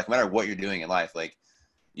you are, like no matter what you're doing in life, like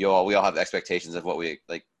we all have expectations of what we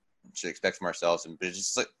like should expect from ourselves. But it's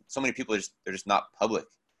just like so many people they're just not public.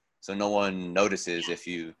 So no one notices if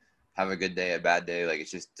you have a good day, a bad day, like it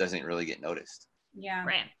just doesn't really get noticed. Yeah.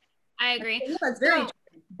 Right. I agree. That's very true.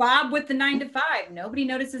 Bob with the 9 to 5. Nobody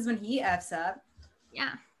notices when he F's up.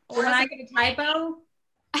 Yeah. Or when I get a typo,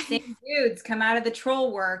 same dudes come out of the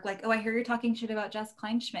troll work like, oh, I hear you're talking shit about Jess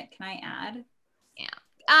Kleinschmidt. Can I add? Yeah.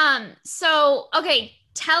 So, okay,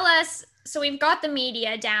 tell us, so we've got the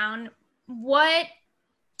media down.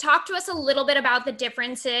 Talk to us a little bit about the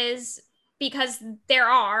differences because there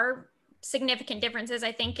are significant differences,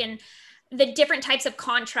 I think, in the different types of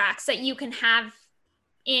contracts that you can have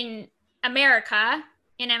in America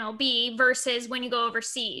in MLB versus when you go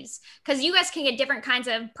overseas, because you guys can get different kinds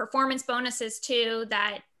of performance bonuses too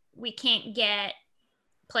that we can't get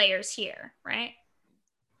players here, right?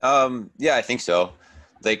 Yeah, I think so.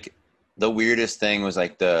 Like the weirdest thing was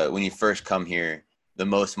like when you first come here, the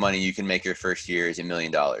most money you can make your first year is $1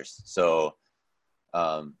 million. So,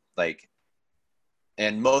 like,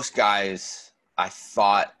 and most guys I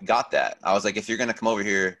thought got that. I was like, if you're gonna come over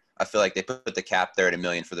here, I feel like they put the cap there at $1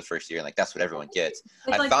 million for the first year, and like that's what everyone gets.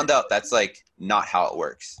 I found out that's like not how it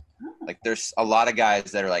works. Like there's a lot of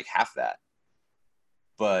guys that are like half that,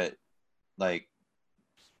 but like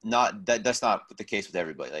that's not the case with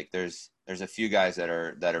everybody. Like there's a few guys that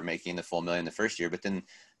are making the full $1 million the first year, but then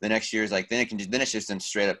the next year is like then it's just in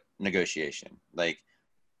straight up negotiation. Like,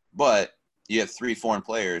 but you have 3 foreign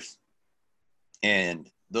players, and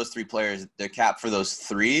those 3 players, their cap for those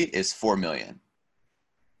 3 is $4 million.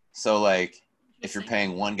 So like if you're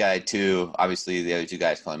paying one guy 2, obviously the other 2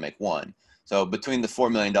 guys can only make 1. So between the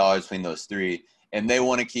 $4 million between those 3, and they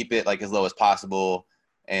want to keep it like as low as possible,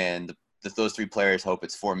 and those 3 players hope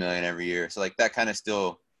it's $4 million every year. So like that kind of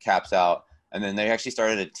still caps out. And then they actually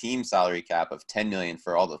started a team salary cap of $10 million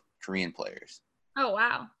for all the Korean players. Oh,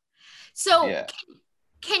 wow. So yeah.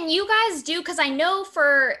 Can you guys do, because I know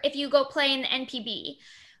for if you go play in the NPB,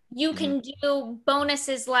 you can do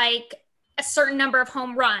bonuses like a certain number of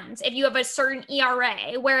home runs if you have a certain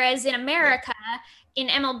ERA, whereas in America, in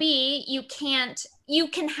MLB, you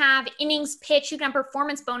can have innings pitched, you can have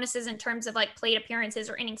performance bonuses in terms of like plate appearances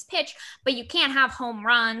or innings pitched, but you can't have home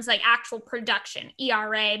runs, like actual production,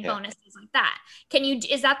 ERA bonuses like that.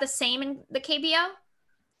 Is that the same in the KBO?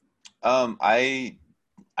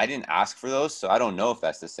 I didn't ask for those, so I don't know if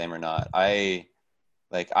that's the same or not. I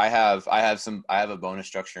have a bonus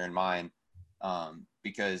structure in mind,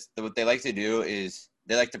 because what they like to do is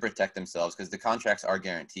they like to protect themselves because the contracts are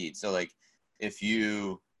guaranteed. So like if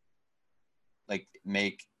you like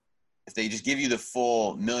if they just give you the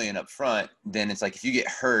full $1 million up front, then it's like if you get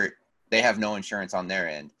hurt, they have no insurance on their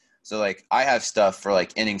end. So like I have stuff for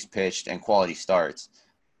like innings pitched and quality starts,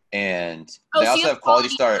 and they also have quality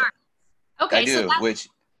start. Okay, I do,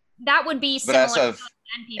 that would be but I similar also have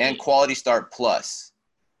and quality start plus,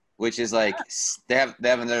 which is like they have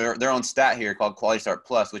their own stat here called quality start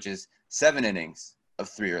plus, which is 7 innings of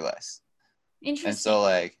 3 or less. Interesting. And so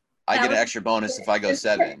like I get an extra bonus if I go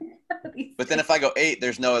 7. But then if I go 8,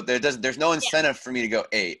 there's no incentive for me to go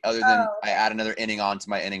 8 other than I add another inning on to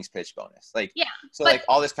my innings pitch bonus. Like so like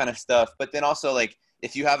all this kind of stuff. But then also like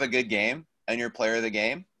if you have a good game and you're player of the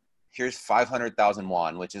game, here's 500,000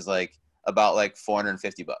 won, which is like about like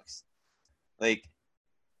 $450. Like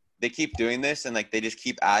they keep doing this, and like they just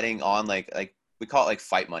keep adding on like we call it like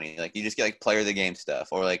fight money. Like you just get like player of the game stuff,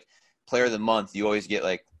 or like player of the month, you always get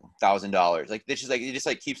like $1,000. Like this is like it just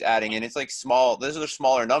like keeps adding, and it's like small. Those are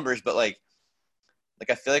smaller numbers, but like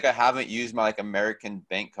I feel like I haven't used my like American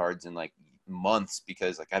bank cards in like months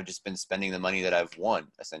because like I've just been spending the money that I've won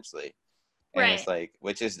essentially. And it's like,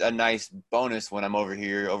 which is a nice bonus when I'm over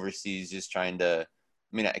here overseas, just trying to,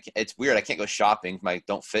 I mean, it's weird. I can't go shopping.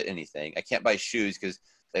 Don't fit anything. I can't buy shoes because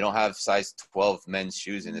they don't have size 12 men's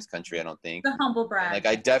shoes in this country. I don't think. The humble brag. Like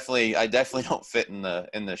I definitely don't fit in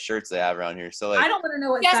the shirts they have around here. So like, I don't want to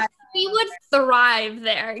know what Jess, size. we would thrive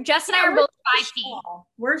there. Jess and I are both 5 feet.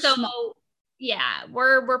 We're so small. Yeah,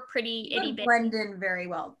 we're pretty itty bitty. Blend in very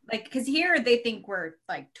well. Like because here they think we're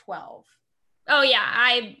like 12. Oh yeah,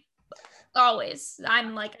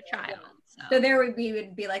 I'm like a child. So there we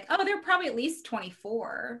would be like, oh, they're probably at least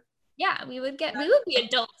 24. Yeah, we would be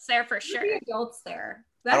adults there for sure. We'd be adults there.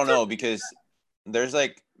 I don't know, because there's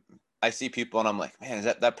like, I see people and I'm like, man, is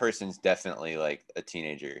that person's definitely like a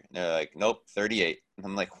teenager. And they're like, nope, 38. And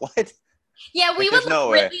I'm like, what? Yeah, we would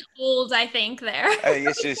look really old, I think, there. I think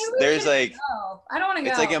it's just, there's like, I don't want to go.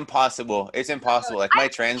 It's like impossible. It's impossible. Like my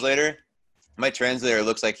translator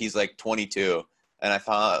looks like he's like 22. And I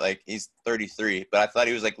found out like he's 33, but I thought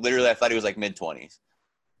he was like mid 20s.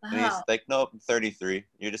 And he's like, nope, 33.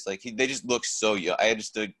 You're just like, they just look so young. I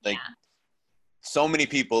understood like so many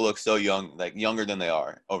people look so young, like younger than they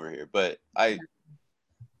are over here. But you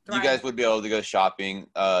guys would be able to go shopping.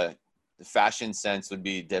 The fashion sense would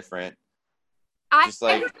be different. I was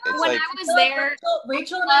there,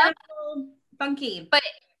 Rachel and I are funky. But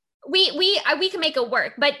we can make it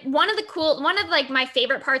work. But one of like my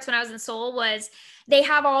favorite parts when I was in Seoul was they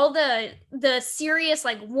have all the serious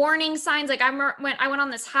like warning signs. Like when I went on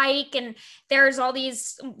this hike and there's all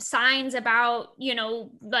these signs about, you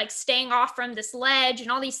know, like staying off from this ledge and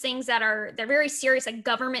all these things they're very serious, like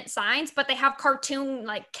government signs, but they have cartoon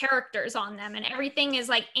like characters on them and everything is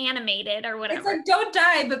like animated or whatever. It's like, don't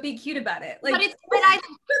die, but be cute about it. Like, but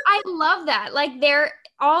I love that. Like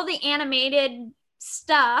all the animated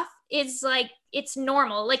stuff is like, it's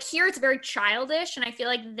normal. Like here it's very childish and I feel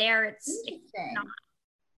like there it's not.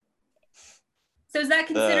 So is that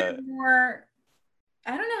considered more,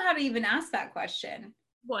 I don't know how to even ask that question.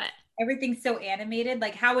 What? Everything's so animated.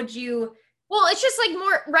 Like how would you? Well, it's just like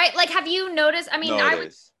more, right? Like have you noticed? I mean,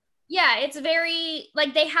 yeah, it's very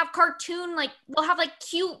like they have cartoon, like they'll have like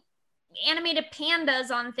cute animated pandas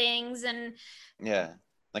on things and. Yeah.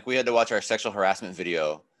 Like we had to watch our sexual harassment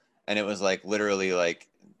video and it was like literally like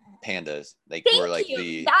pandas. Like Thank were like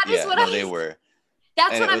you. That is what they were.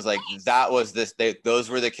 That's and what it was like that was this those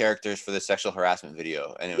were the characters for the sexual harassment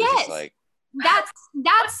video. And it was just like that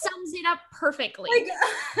sums it up perfectly. Like,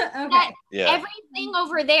 okay. Everything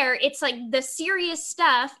over there, it's like the serious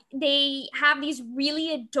stuff. They have these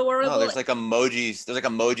really adorable. No, there's like emojis. There's like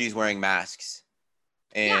emojis wearing masks,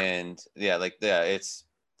 and it's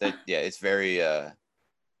very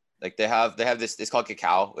like they have this. It's called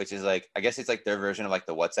Kakao, which is like I guess it's like their version of like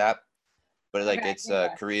the WhatsApp, but like it's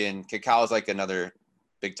Korean. Kakao is like another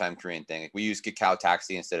big time Korean thing. Like we use Kakao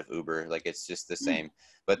Taxi instead of Uber. Like it's just the same,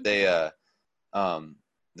 but they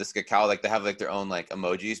this Kakao, like they have like their own like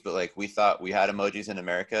emojis, but like we thought we had emojis in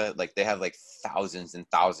America. Like they have like thousands and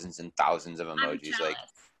thousands and thousands of emojis. Like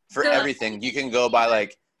for everything, you can go buy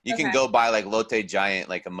like go buy like Lotte Giant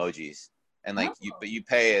like emojis, and like you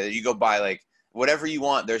pay you go buy like whatever you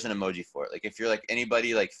want. There's an emoji for it. Like if you're like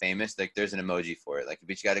anybody like famous, like there's an emoji for it. Like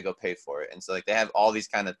but you got to go pay for it. And so like they have all these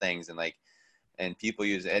kind of things, and like and people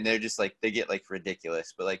use it, and they're just like they get like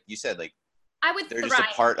ridiculous. But like you said, like. They're just a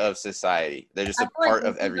part of society. They're just a part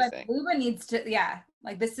of everything. Luba needs to,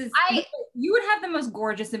 like this is, you would have the most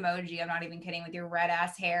gorgeous emoji. I'm not even kidding with your red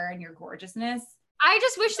ass hair and your gorgeousness. I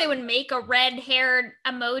just wish they would make a red haired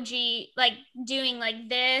emoji, like doing like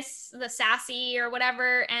this, the sassy or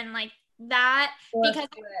whatever. And like that, because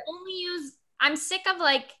I'm sick of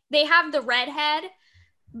like, they have the redhead,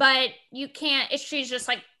 but you can't, she's just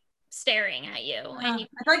like staring at you. And I feel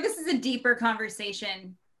like this is a deeper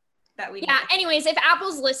conversation. Anyways, if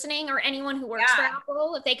Apple's listening or anyone who works for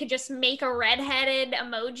Apple, if they could just make a redheaded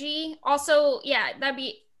emoji. Also, that'd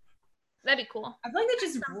be cool. I feel like it's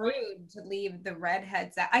just rude to leave the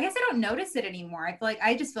redheads out. I guess I don't notice it anymore.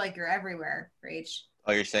 I just feel like you're everywhere, Rach.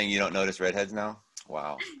 Oh, you're saying you don't notice redheads now?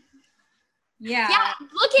 Wow. Yeah.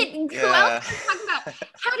 Look at who else is talking about.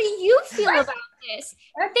 How do you feel about this?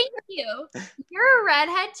 Thank you. You're a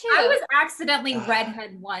redhead too. I was accidentally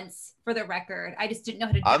redhead once, for the record. I just didn't know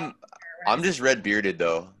how to do it. I'm just red bearded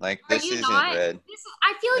though. Like this isn't red.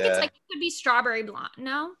 I feel like it's like it could be strawberry blonde.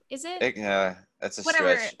 No, is it? Yeah, that's a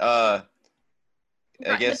stretch. I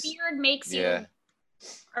guess the beard makes you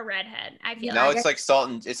a redhead. I feel now it's like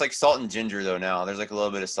salt and ginger though. Now there's like a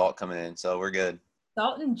little bit of salt coming in, so we're good.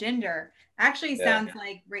 Salt and ginger actually sounds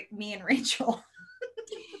like me and Rachel.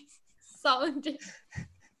 Salt and ginger.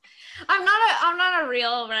 I'm not a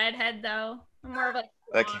real redhead though. I'm more of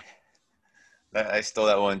a I stole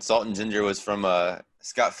that one. Salt and ginger was from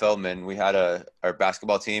Scott Feldman. We had our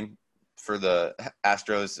basketball team for the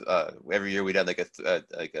Astros. Every year we'd have like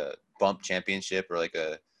a bump championship or like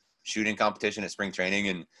a shooting competition at spring training,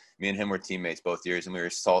 and me and him were teammates both years, and we were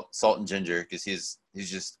salt and ginger because he's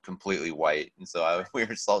just completely white, and so we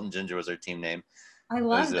were Salt and Ginger was our team name. I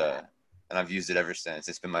love that. And I've used it ever since.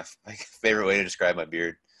 It's been my favorite way to describe my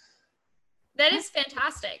beard. That is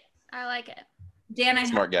fantastic. I like it. Dan,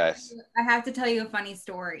 smart guys. I have to tell you a funny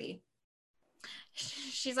story.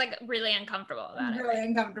 She's like really uncomfortable about it. Really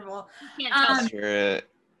uncomfortable. Can't tell.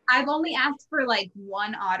 I've only asked for like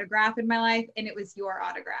one autograph in my life, and it was your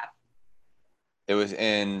autograph. It was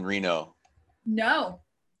in Reno. No,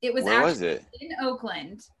 it was Where was it? In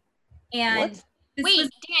Oakland. And wait,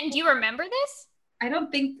 Dan, do you remember this? I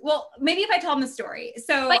don't think. Well, maybe if I tell them the story.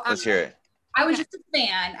 So let's hear it. I was just a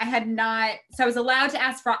fan. I had not, so I was allowed to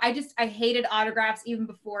ask for. I hated autographs even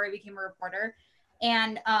before I became a reporter,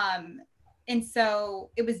 and so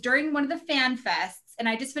it was during one of the fan fests, and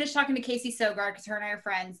I just finished talking to Casey Sogard because her and I are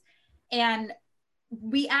friends, and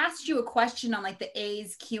we asked you a question on like the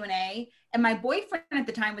A's Q&A, and my boyfriend at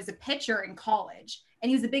the time was a pitcher in college, and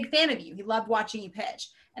he was a big fan of you. He loved watching you pitch.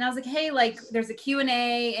 And I was like, hey, like there's a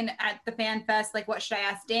Q&A at the Fan Fest. Like, what should I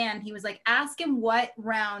ask Dan? He was like, ask him what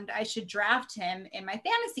round I should draft him in my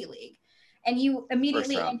fantasy league. And you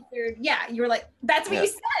immediately answered, yeah, you were like, that's what you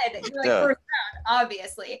said. You were like, first round,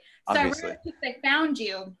 obviously. So I really I found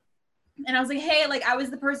you. And I was like, hey, like I was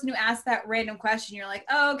the person who asked that random question. You're like,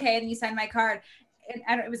 oh, okay. And you signed my card.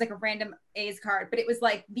 And it was like a random A's card, but it was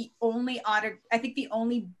like the only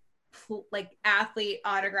like athlete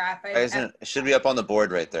autograph. It should be up on the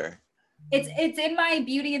board right there. It's in my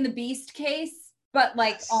Beauty and the Beast case, but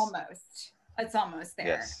like almost. It's almost there.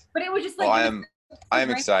 Yes. But it was just like I am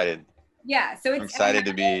excited. Yeah, so I'm excited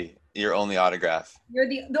to be your only autograph. You're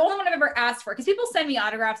the only one I've ever asked for, because people send me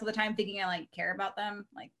autographs all the time thinking I like care about them,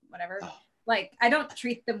 like whatever. Like I don't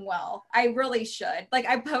treat them well. I really should. Like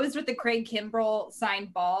I posed with the Craig Kimbrell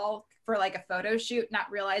signed ball for like a photo shoot,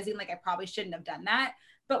 not realizing like I probably shouldn't have done that.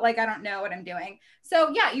 But like I don't know what I'm doing.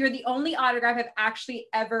 So yeah, you're the only autograph I've actually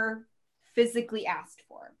ever physically asked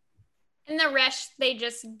for. And the rest, they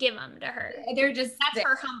just give them to her. That's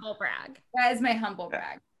her humble brag. That is my humble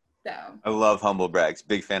brag. So I love humble brags.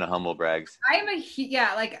 Big fan of humble brags. I'm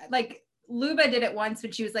like Luba did it once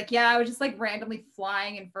when she was like, yeah, I was just like randomly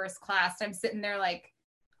flying in first class. I'm sitting there like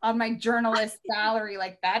on my journalist salary.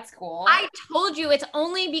 Like, that's cool. I told you it's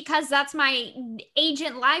only because that's my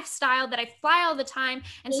agent lifestyle that I fly all the time.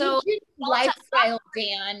 And so lifestyle,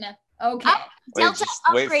 Dan. Okay.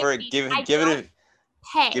 Wait for it. Give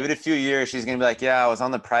it a few years. She's gonna be like, yeah, I was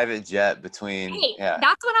on the private jet between. Hey,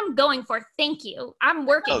 that's what I'm going for. Thank you. I'm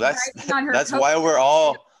working. Oh, that's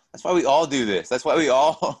why we all do this. That's why we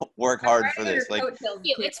all work hard for this. Like,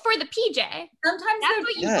 it's for the PJ. Sometimes that's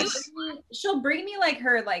what you do. She'll bring me like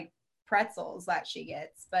her like pretzels that she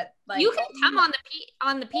gets, but like you can come on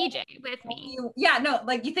the PJ with me.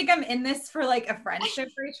 Like you think I'm in this for like a friendship,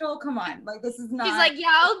 Rachel? Come on, like this is not. She's like,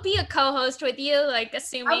 yeah, I'll be a co-host with you, like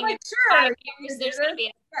assuming. I'm like, sure. There's gonna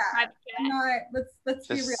be let's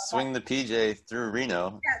be real. Swing the PJ through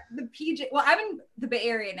Reno. Yeah, the PJ. Well, I'm in the Bay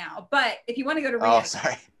Area now, but if you want to go to Reno,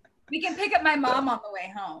 sorry. We can pick up my mom on the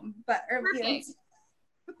way home. But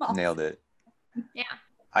nailed it. Yeah.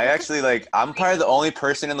 I actually I'm probably the only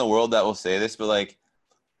person in the world that will say this, but like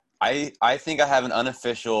I think I have an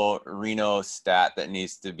unofficial Reno stat that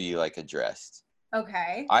needs to be like addressed.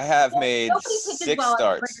 Okay. I have made 6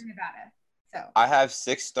 starts. I have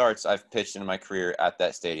 6 starts I've pitched in my career at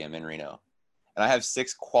that stadium in Reno. And I have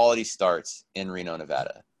 6 quality starts in Reno,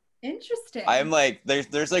 Nevada. Interesting. I'm like,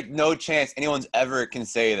 there's like no chance anyone's ever can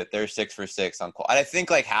say that they're 6 for 6 on call. And I think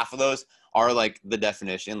like half of those are like the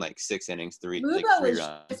definition, like 6 innings, 3 Luba runs. Was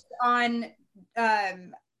just on a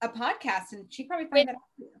podcast, and she probably found that out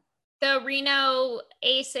too. The Reno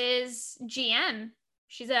Aces GM.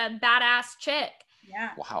 She's a badass chick.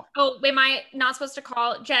 Yeah. Wow. Oh, am I not supposed to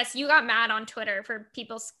call Jess? You got mad on Twitter for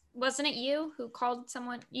people's. Wasn't it you who called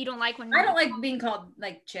someone you don't like when? I don't like being called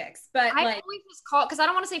like chicks, but I always just call because I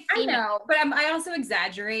don't want to say female. I know, but I also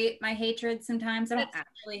exaggerate my hatred sometimes. I don't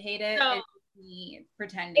actually hate it. So, it's me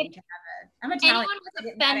pretending to have it. I'm Italian. Anyone was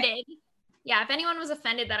offended. Yeah, if anyone was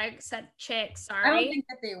offended that I said chick, sorry. I don't think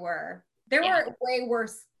that they were. There were way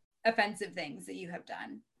worse offensive things that you have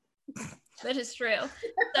done. That is true.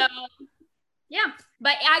 So, yeah,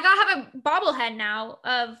 but I have a bobblehead now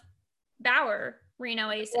of Bauer.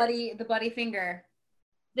 Reno Aces. The bloody finger.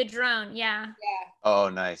 The drone, yeah. Yeah. Oh,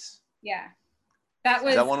 nice. Yeah.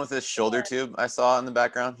 Is that one with his shoulder tube I saw in the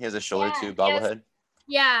background? He has a shoulder tube bobblehead.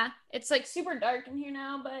 Yeah. It's like super dark in here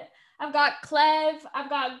now, but I've got Clev, I've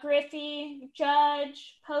got Griffey,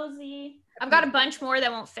 Judge, Posey. I've got a bunch more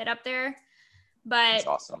that won't fit up there. But that's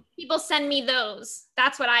awesome. People send me those.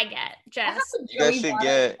 That's what I get, Jess. You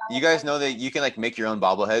guys know that you can like make your own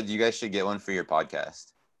bobblehead. You guys should get one for your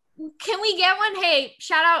podcast. Can we get one? Hey,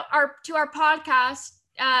 shout out to our podcast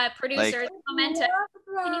producers.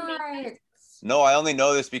 No, I only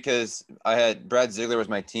know this because Brad Ziegler was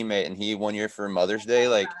my teammate, and he one year for Mother's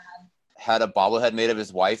Day had a bobblehead made of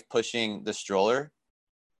his wife pushing the stroller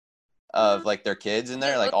of like their kids in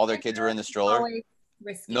there, like all their kids were in the stroller.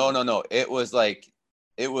 No. It was like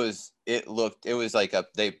they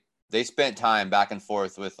spent time back and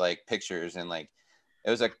forth with like pictures, and like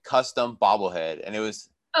it was a custom bobblehead, and it was.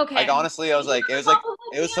 Okay. Like honestly, I was like, it was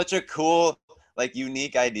such a cool, like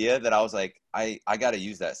unique idea that I was like, I gotta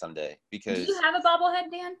use that someday because. Do you have a bobblehead,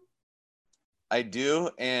 Dan? I do,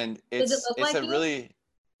 and it's a AA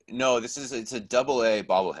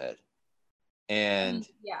bobblehead, and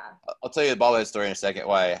I'll tell you the bobblehead story in a second.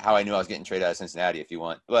 How I knew I was getting traded out of Cincinnati, if you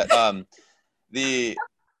want, but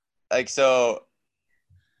so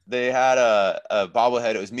they had a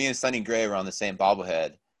bobblehead. It was me and Sonny Gray were on the same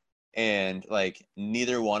bobblehead. and like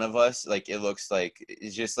neither one of us, like it looks like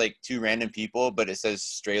it's just like two random people, but it says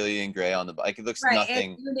Australian Gray on the like it looks Right.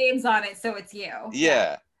 nothing. Your name's on it, so it's you.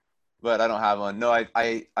 Yeah, but I don't have one. No,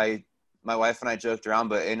 I my wife and I joked around,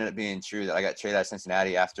 but it ended up being true that I got traded out of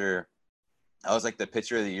Cincinnati after I was like the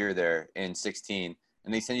pitcher of the year there in 16,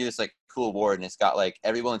 and they send you this like cool award, and it's got like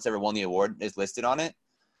everyone that's ever won the award is listed on it.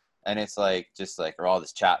 And it's like just like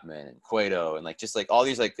Aroldis Chapman and Cueto and like just like all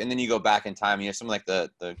these like, and then you go back in time and you have some like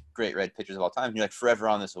the great red pitchers of all time, and you're like forever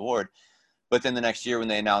on this award. But then the next year when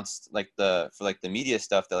they announced like for the media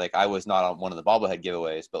stuff that like I was not on one of the bobblehead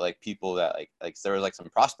giveaways, but like people that like there were like some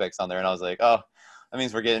prospects on there, and I was like, oh, that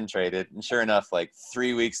means we're getting traded. And sure enough, like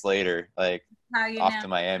 3 weeks later, like off to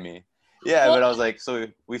Miami. Yeah, but I was like, so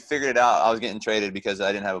we figured it out. I was getting traded because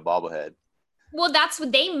I didn't have a bobblehead. Well, that's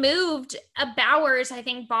what they moved a Bowers, I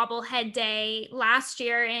think, bobblehead day last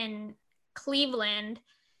year in Cleveland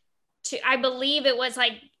to, I believe it was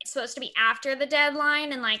like supposed to be after the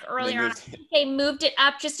deadline and like earlier on. They moved it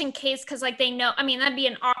up just in case because like they know, I mean, that'd be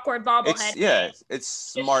an awkward bobblehead. It's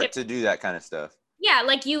smart to do that kind of stuff. Yeah,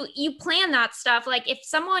 like you plan that stuff. Like if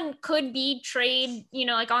someone could be trade, you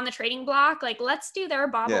know, like on the trading block, like let's do their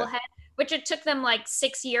bobblehead. Yeah. Which it took them like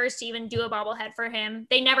 6 years to even do a bobblehead for him.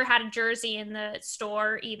 They never had a jersey in the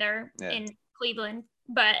store either in Cleveland,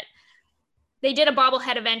 but they did a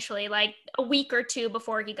bobblehead eventually, like a week or two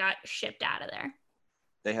before he got shipped out of there.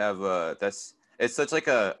 They have it's such like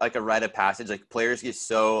a rite of passage. Like players get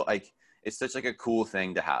so like it's such like a cool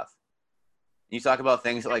thing to have. You talk about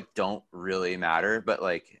things that like don't really matter, but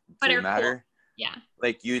like do matter. Cool. Yeah.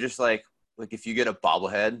 Like you just like if you get a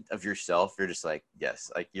bobblehead of yourself, you're just like,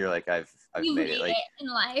 yes, like you're like I've made it like in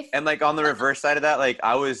life. And like on the reverse side of that, like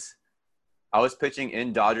I was pitching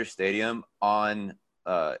in Dodger Stadium on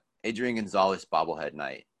Adrian Gonzalez bobblehead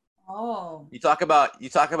night. Oh. You talk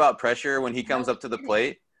about pressure when he comes up to the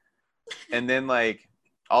plate. And then like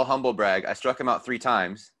I'll humble brag, I struck him out 3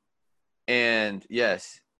 times. And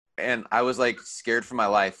and I was like scared for my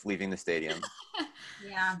life leaving the stadium.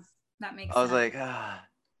 Yeah, that makes sense. I was like,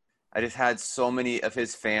 I just had so many of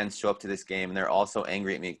his fans show up to this game, and they're all so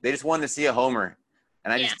angry at me. They just wanted to see a homer,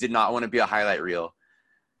 and I just did not want to be a highlight reel.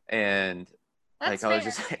 And that's like I was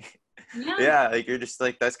just like, like you're just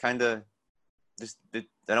like that's kind of just I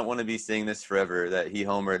don't want to be seeing this forever. That he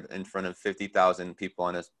homered in front of 50,000 people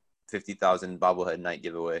on a 50,000 bobblehead night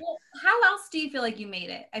giveaway. Well, how else do you feel like you made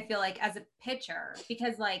it? I feel like as a pitcher,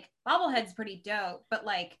 because like bobblehead's pretty dope, but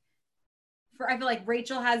like. I feel like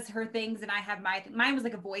Rachel has her things and I have mine was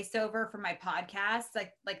like a voiceover for my podcast,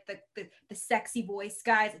 like the sexy voice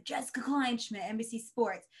guys, Jessica Kleinschmidt, NBC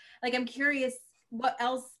Sports. Like, I'm curious, what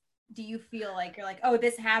else do you feel like you're like, oh,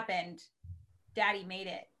 this happened, Daddy made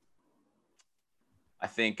it? I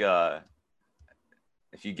think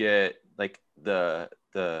if you get like the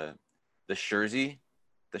jersey,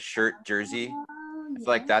 the shirt jersey, I feel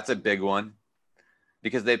like that's a big one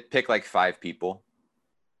because they pick like 5 people.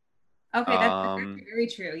 Okay, that's very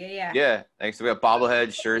true. Yeah. Yeah, like so we have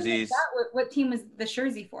bobbleheads, jerseys. What team was the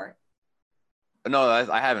jersey for? No,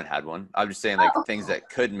 I haven't had one. I'm just saying like things that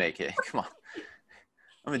could make it. Come on,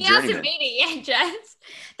 I'm a journeyman. He hasn't made it yet, Jess.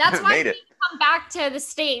 That's why we come back to the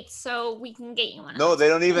States so we can get you one. No, they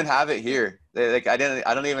don't even have it here. They like I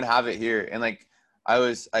don't even have it here, and like. I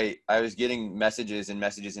was getting messages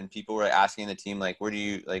and people were asking the team like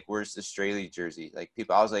where's the Australia jersey, like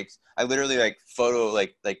people I was like I literally like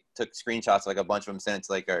took screenshots, like a bunch of them, sent it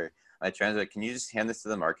to like my translator, can you just hand this to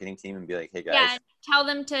the marketing team and be like, hey guys, tell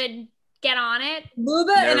them to get on it.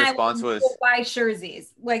 Luba and I was buy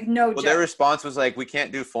jerseys, like no joke. Their response was like, we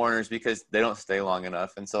can't do foreigners because they don't stay long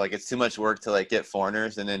enough, and so like it's too much work to like get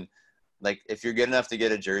foreigners, and then like if you're good enough to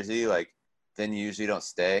get a jersey, like then you usually don't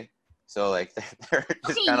stay. So, like, they're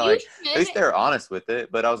just kind of like, at least they're honest with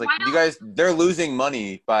it. But I was like, you guys, they're losing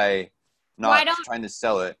money by not trying to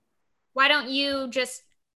sell it. Why don't you just,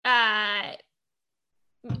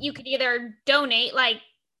 you could either donate, like,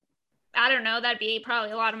 I don't know, that'd be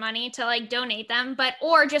probably a lot of money to, like, donate them.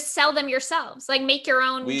 Or just sell them yourselves. Like, make your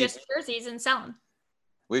own just jerseys and sell them.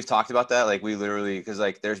 We've talked about that. Like, we literally, because,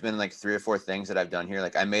 like, there's been, like, 3 or 4 things that I've done here.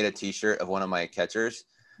 Like, I made a T-shirt of one of my catchers.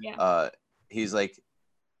 Yeah.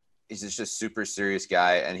 He's just a super serious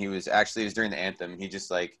guy, and it was during the anthem. He just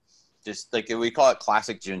like we call it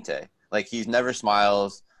classic Junte. Like he never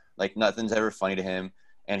smiles, like nothing's ever funny to him,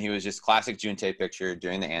 and he was just classic Junte picture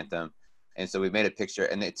during the anthem. And so we made a picture,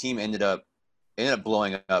 and the team ended up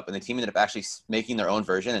blowing up, and the team ended up actually making their own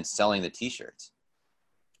version and selling the T-shirts.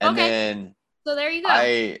 And then so there you go.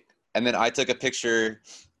 I took a picture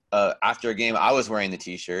after a game. I was wearing the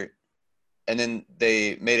T-shirt, and then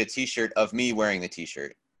they made a T-shirt of me wearing the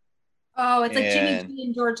T-shirt. Oh, it's like Jimmy And G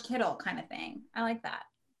and George Kittle kind of thing. I like that.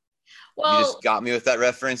 you Well, just got me with that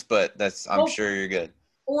reference, but I'm Well, sure you're good.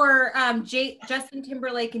 Or Justin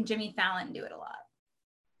Timberlake and Jimmy Fallon do it a lot.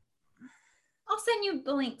 I'll send you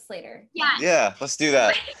the links later. yeah. Yeah, let's do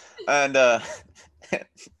that. And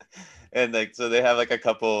and like so they have like a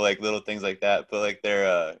couple like little things like that, but like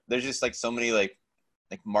there's just like so many like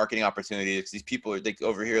marketing opportunities. These people are like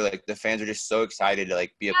over here, like the fans are just so excited to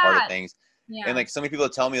like be a part of things. Yeah. And like so many people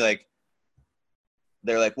tell me like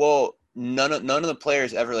they're like, well, none of the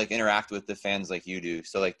players ever like interact with the fans like you do.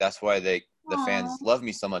 So like that's why the fans love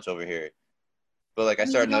me so much over here. But like I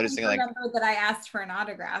started noticing like remember that I asked for an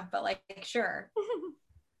autograph, but like sure.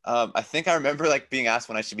 I think I remember like being asked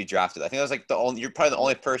when I should be drafted. I think I was like you're probably the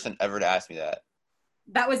only person ever to ask me that.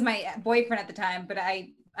 That was my boyfriend at the time, but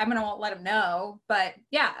I'm gonna let him know. But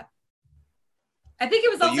yeah, I think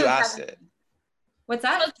it was also you asked it. What's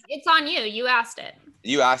that? So it's on you. You asked it.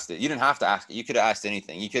 You asked it. You didn't have to ask it. You could have asked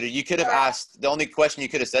anything. You could have asked. The only question you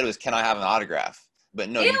could have said was, "Can I have an autograph?" But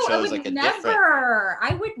no, you chose like a different.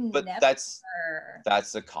 I would but never.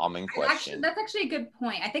 That's a common question. That's actually a good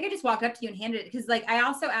point. I think I just walked up to you and handed it because like I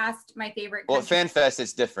also asked my favorite. Well, FanFest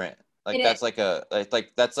it's different. Like that's like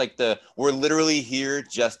that's like we're literally here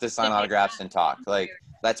just to sign autographs and talk. Like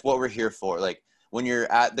that's what we're here for. Like when you're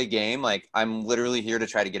at the game, like I'm literally here to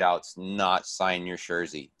try to get outs, not sign your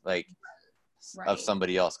jersey like of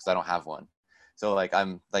somebody else because I don't have one. So like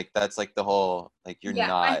I'm like that's like the whole like you're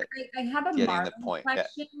not. I have a getting the point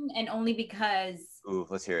question, and only because. Ooh,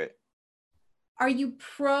 let's hear it. Are you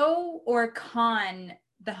pro or con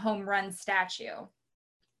the home run statue?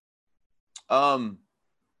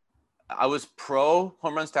 I was pro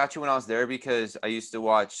home run statue when I was there because I used to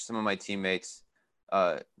watch some of my teammates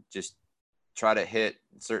just try to hit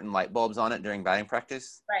certain light bulbs on it during batting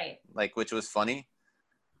practice. Right. Like, which was funny.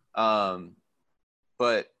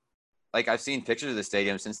 But like I've seen pictures of the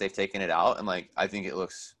stadium since they've taken it out, and like I think it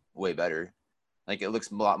looks way better. Like it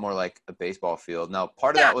looks a lot more like a baseball field. Now,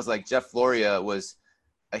 part of that was like Jeff Floria was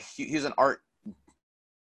he was an art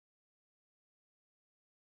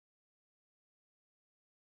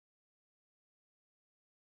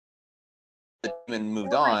and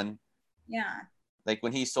moved on. Yeah. Like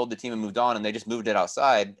when he sold the team and moved on and they just moved it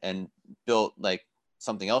outside and built like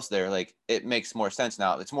something else there, like it makes more sense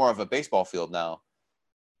now. It's more of a baseball field now.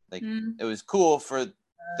 Like it was cool for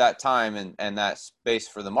that time and that space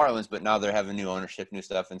for the Marlins, but now they're having new ownership, new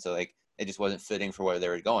stuff. And so like, it just wasn't fitting for where they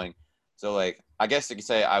were going. So like, I guess you could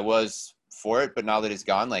say I was for it, but now that it's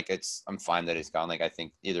gone, like I'm fine that it's gone. Like I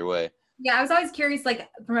think either way. Yeah, I was always curious, like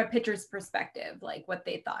from a pitcher's perspective, like what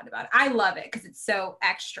they thought about it. I love it because it's so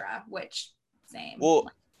extra, which same.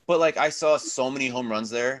 Well, but like I saw so many home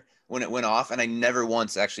runs there when it went off, and I never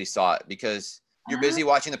once actually saw it because you're busy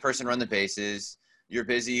watching the person run the bases. You're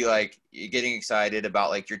busy like getting excited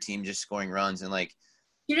about like your team just scoring runs, and like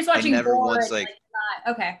you're just watching. I never once like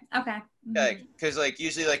okay. Yeah, because like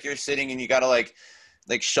usually like you're sitting and you gotta like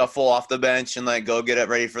shuffle off the bench and like go get it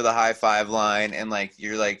ready for the high five line, and like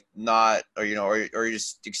you're like not, or you know, or you're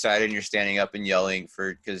just excited and you're standing up and yelling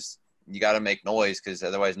because you got to make noise because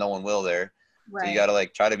otherwise no one will there. Right. So you got to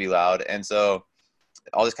like try to be loud, and so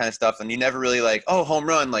all this kind of stuff, and you never really like home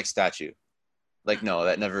run like statue, like no,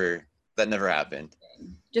 that never happened.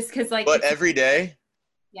 Just because like. But every day.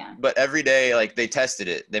 Yeah. But every day like they tested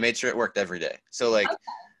it, they made sure it worked every day. So like. Okay.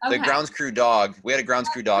 The grounds crew dog, we had a grounds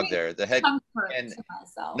crew dog there. The head, and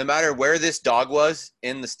no matter where this dog was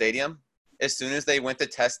in the stadium, as soon as they went to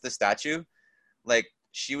test the statue, like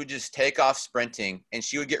she would just take off sprinting and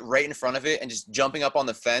she would get right in front of it and just jumping up on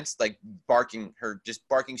the fence, like barking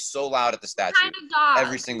so loud at the statue kind of dog?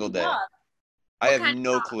 Every single day. I have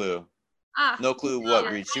no clue. No clue what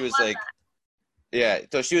breed. She was like, yeah.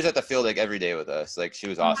 So she was at the field like every day with us. Like she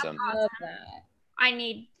was awesome. I love that. I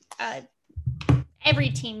need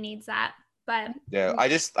every team needs that, but yeah,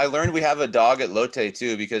 I learned we have a dog at Lotte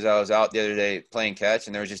too because I was out the other day playing catch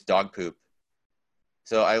and there was just dog poop.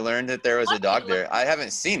 So I learned that there was a dog there. I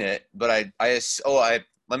haven't seen it, but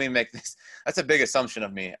let me make this. That's a big assumption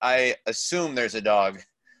of me. I assume there's a dog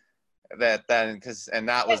that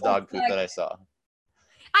was dog poop that I saw.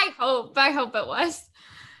 I hope it was.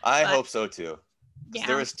 I hope so too. Yeah.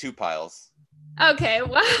 There was 2 piles. Okay,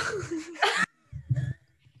 well.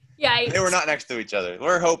 Yeah, they were not next to each other.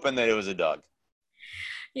 We're hoping that it was a dog.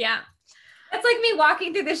 Yeah. That's like me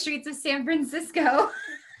walking through the streets of San Francisco.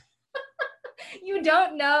 You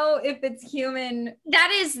don't know if it's human.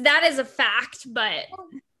 That is a fact, but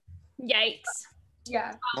yikes.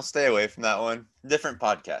 Yeah. We'll stay away from that one. Different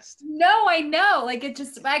podcast. No, I know. Like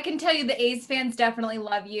I can tell you the A's fans definitely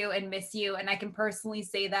love you and miss you. And I can personally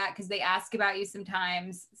say that because they ask about you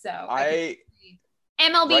sometimes. So MLB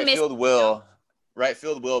MLB missed right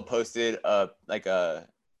field Will posted a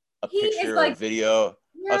He is picture like- or video of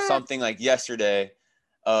Yeah. something like yesterday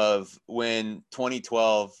of when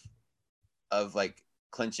 2012 of like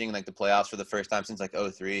clinching like the playoffs for the first time since like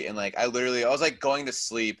 03. And like I was like going to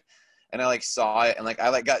sleep and I like saw it and like I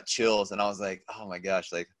like got chills and I was like, oh my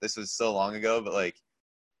gosh, like this was so long ago, but like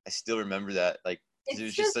I still remember that. Like it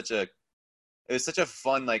was just such a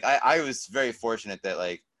fun, like I was very fortunate that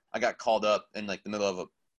like I got called up in like the middle of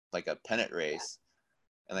a pennant race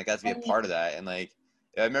and I got to be a part of that. And like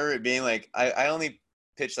I remember it being like I only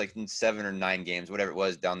pitched like in 7 or 9 games, whatever it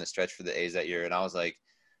was, down the stretch for the A's that year. And I was like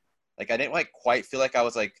I didn't like quite feel like I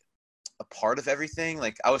was like a part of everything.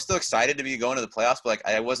 Like I was still excited to be going to the playoffs, but like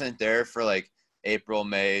I wasn't there for like April,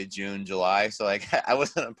 May, June, July. So like I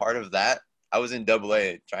wasn't a part of that. I was in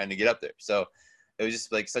AA trying to get up there. So it was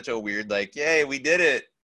just like such a weird, like, yay, we did it.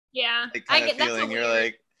 Yeah. Like kind of that's a feeling. You're weird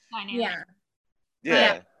like, dynamic.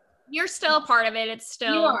 yeah. You're still a part of it. It's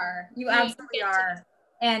still. You are. You you absolutely get to- are.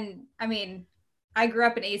 And I mean, I grew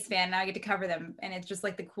up an A's fan. Now I get to cover them, and it's just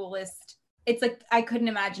like the coolest. It's like I couldn't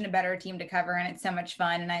imagine a better team to cover, and it's so much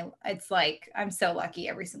fun. And it's like I'm so lucky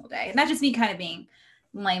every single day. And not just me kind of being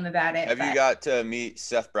lame about it. Have you got to meet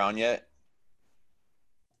Seth Brown yet?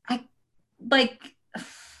 Like,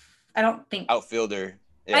 I don't think. Outfielder.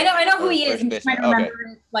 Yeah. I know who he is. First I'm just trying to baseman. remember.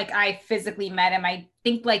 Okay. Like I physically met him. I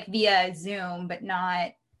think like via Zoom, but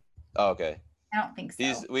not. Oh, okay. I don't think so.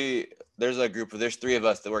 There's 3 of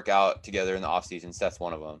us that work out together in the off season. Seth's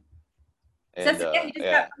one of them. And, He just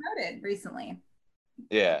got promoted recently.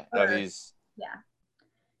 Yeah. Or- he's. yeah.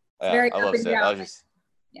 Yeah, Very I up love and Seth. down. It's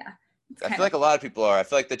It's I kind feel like a lot of people are. I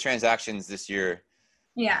feel like the transactions this year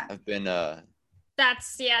yeah. have been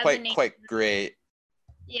That's the name. quite great.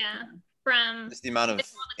 Yeah. From Just the amount of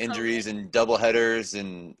With all the injuries COVID. and double headers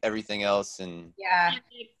and everything else. And Yeah.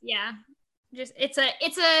 yeah. Just it's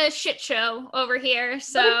a shit show over here. But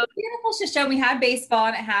So it's a beautiful shit show. We had baseball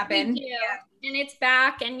and it we happened. do. And it's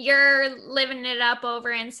back and you're living it up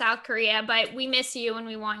over in South Korea, but we miss you and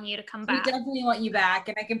we want you to come We back. definitely want you back.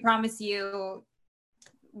 And I can promise you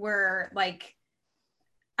we're like,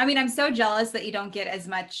 I mean, I'm so jealous that you don't get as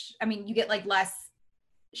much. I mean, you get like less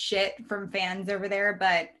shit from fans over there,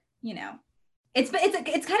 but you know, it's kind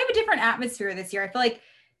of a different atmosphere this year. I feel like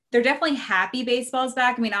they're definitely happy baseball's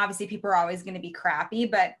back. I mean, obviously people are always going to be crappy,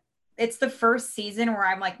 but it's the first season where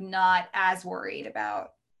I'm like not as worried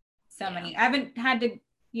about many. I haven't had to,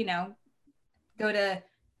 you know, go to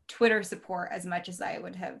Twitter support as much as I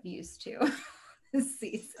would have used to this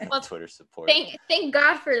season. Well, Twitter support. Thank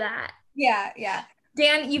God for that. Yeah.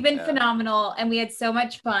 Dan, you've been Yeah. phenomenal and we had so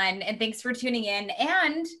much fun and thanks for tuning in.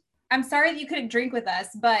 And I'm sorry that you couldn't drink with us,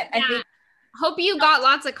 but I Yeah. think Hope you got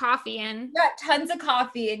lots of coffee in. you got tons of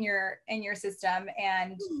coffee in your system.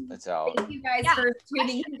 And That's how. thank you guys Yeah. for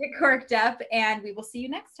tuning in to Corked Up and we will see you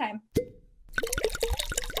next time.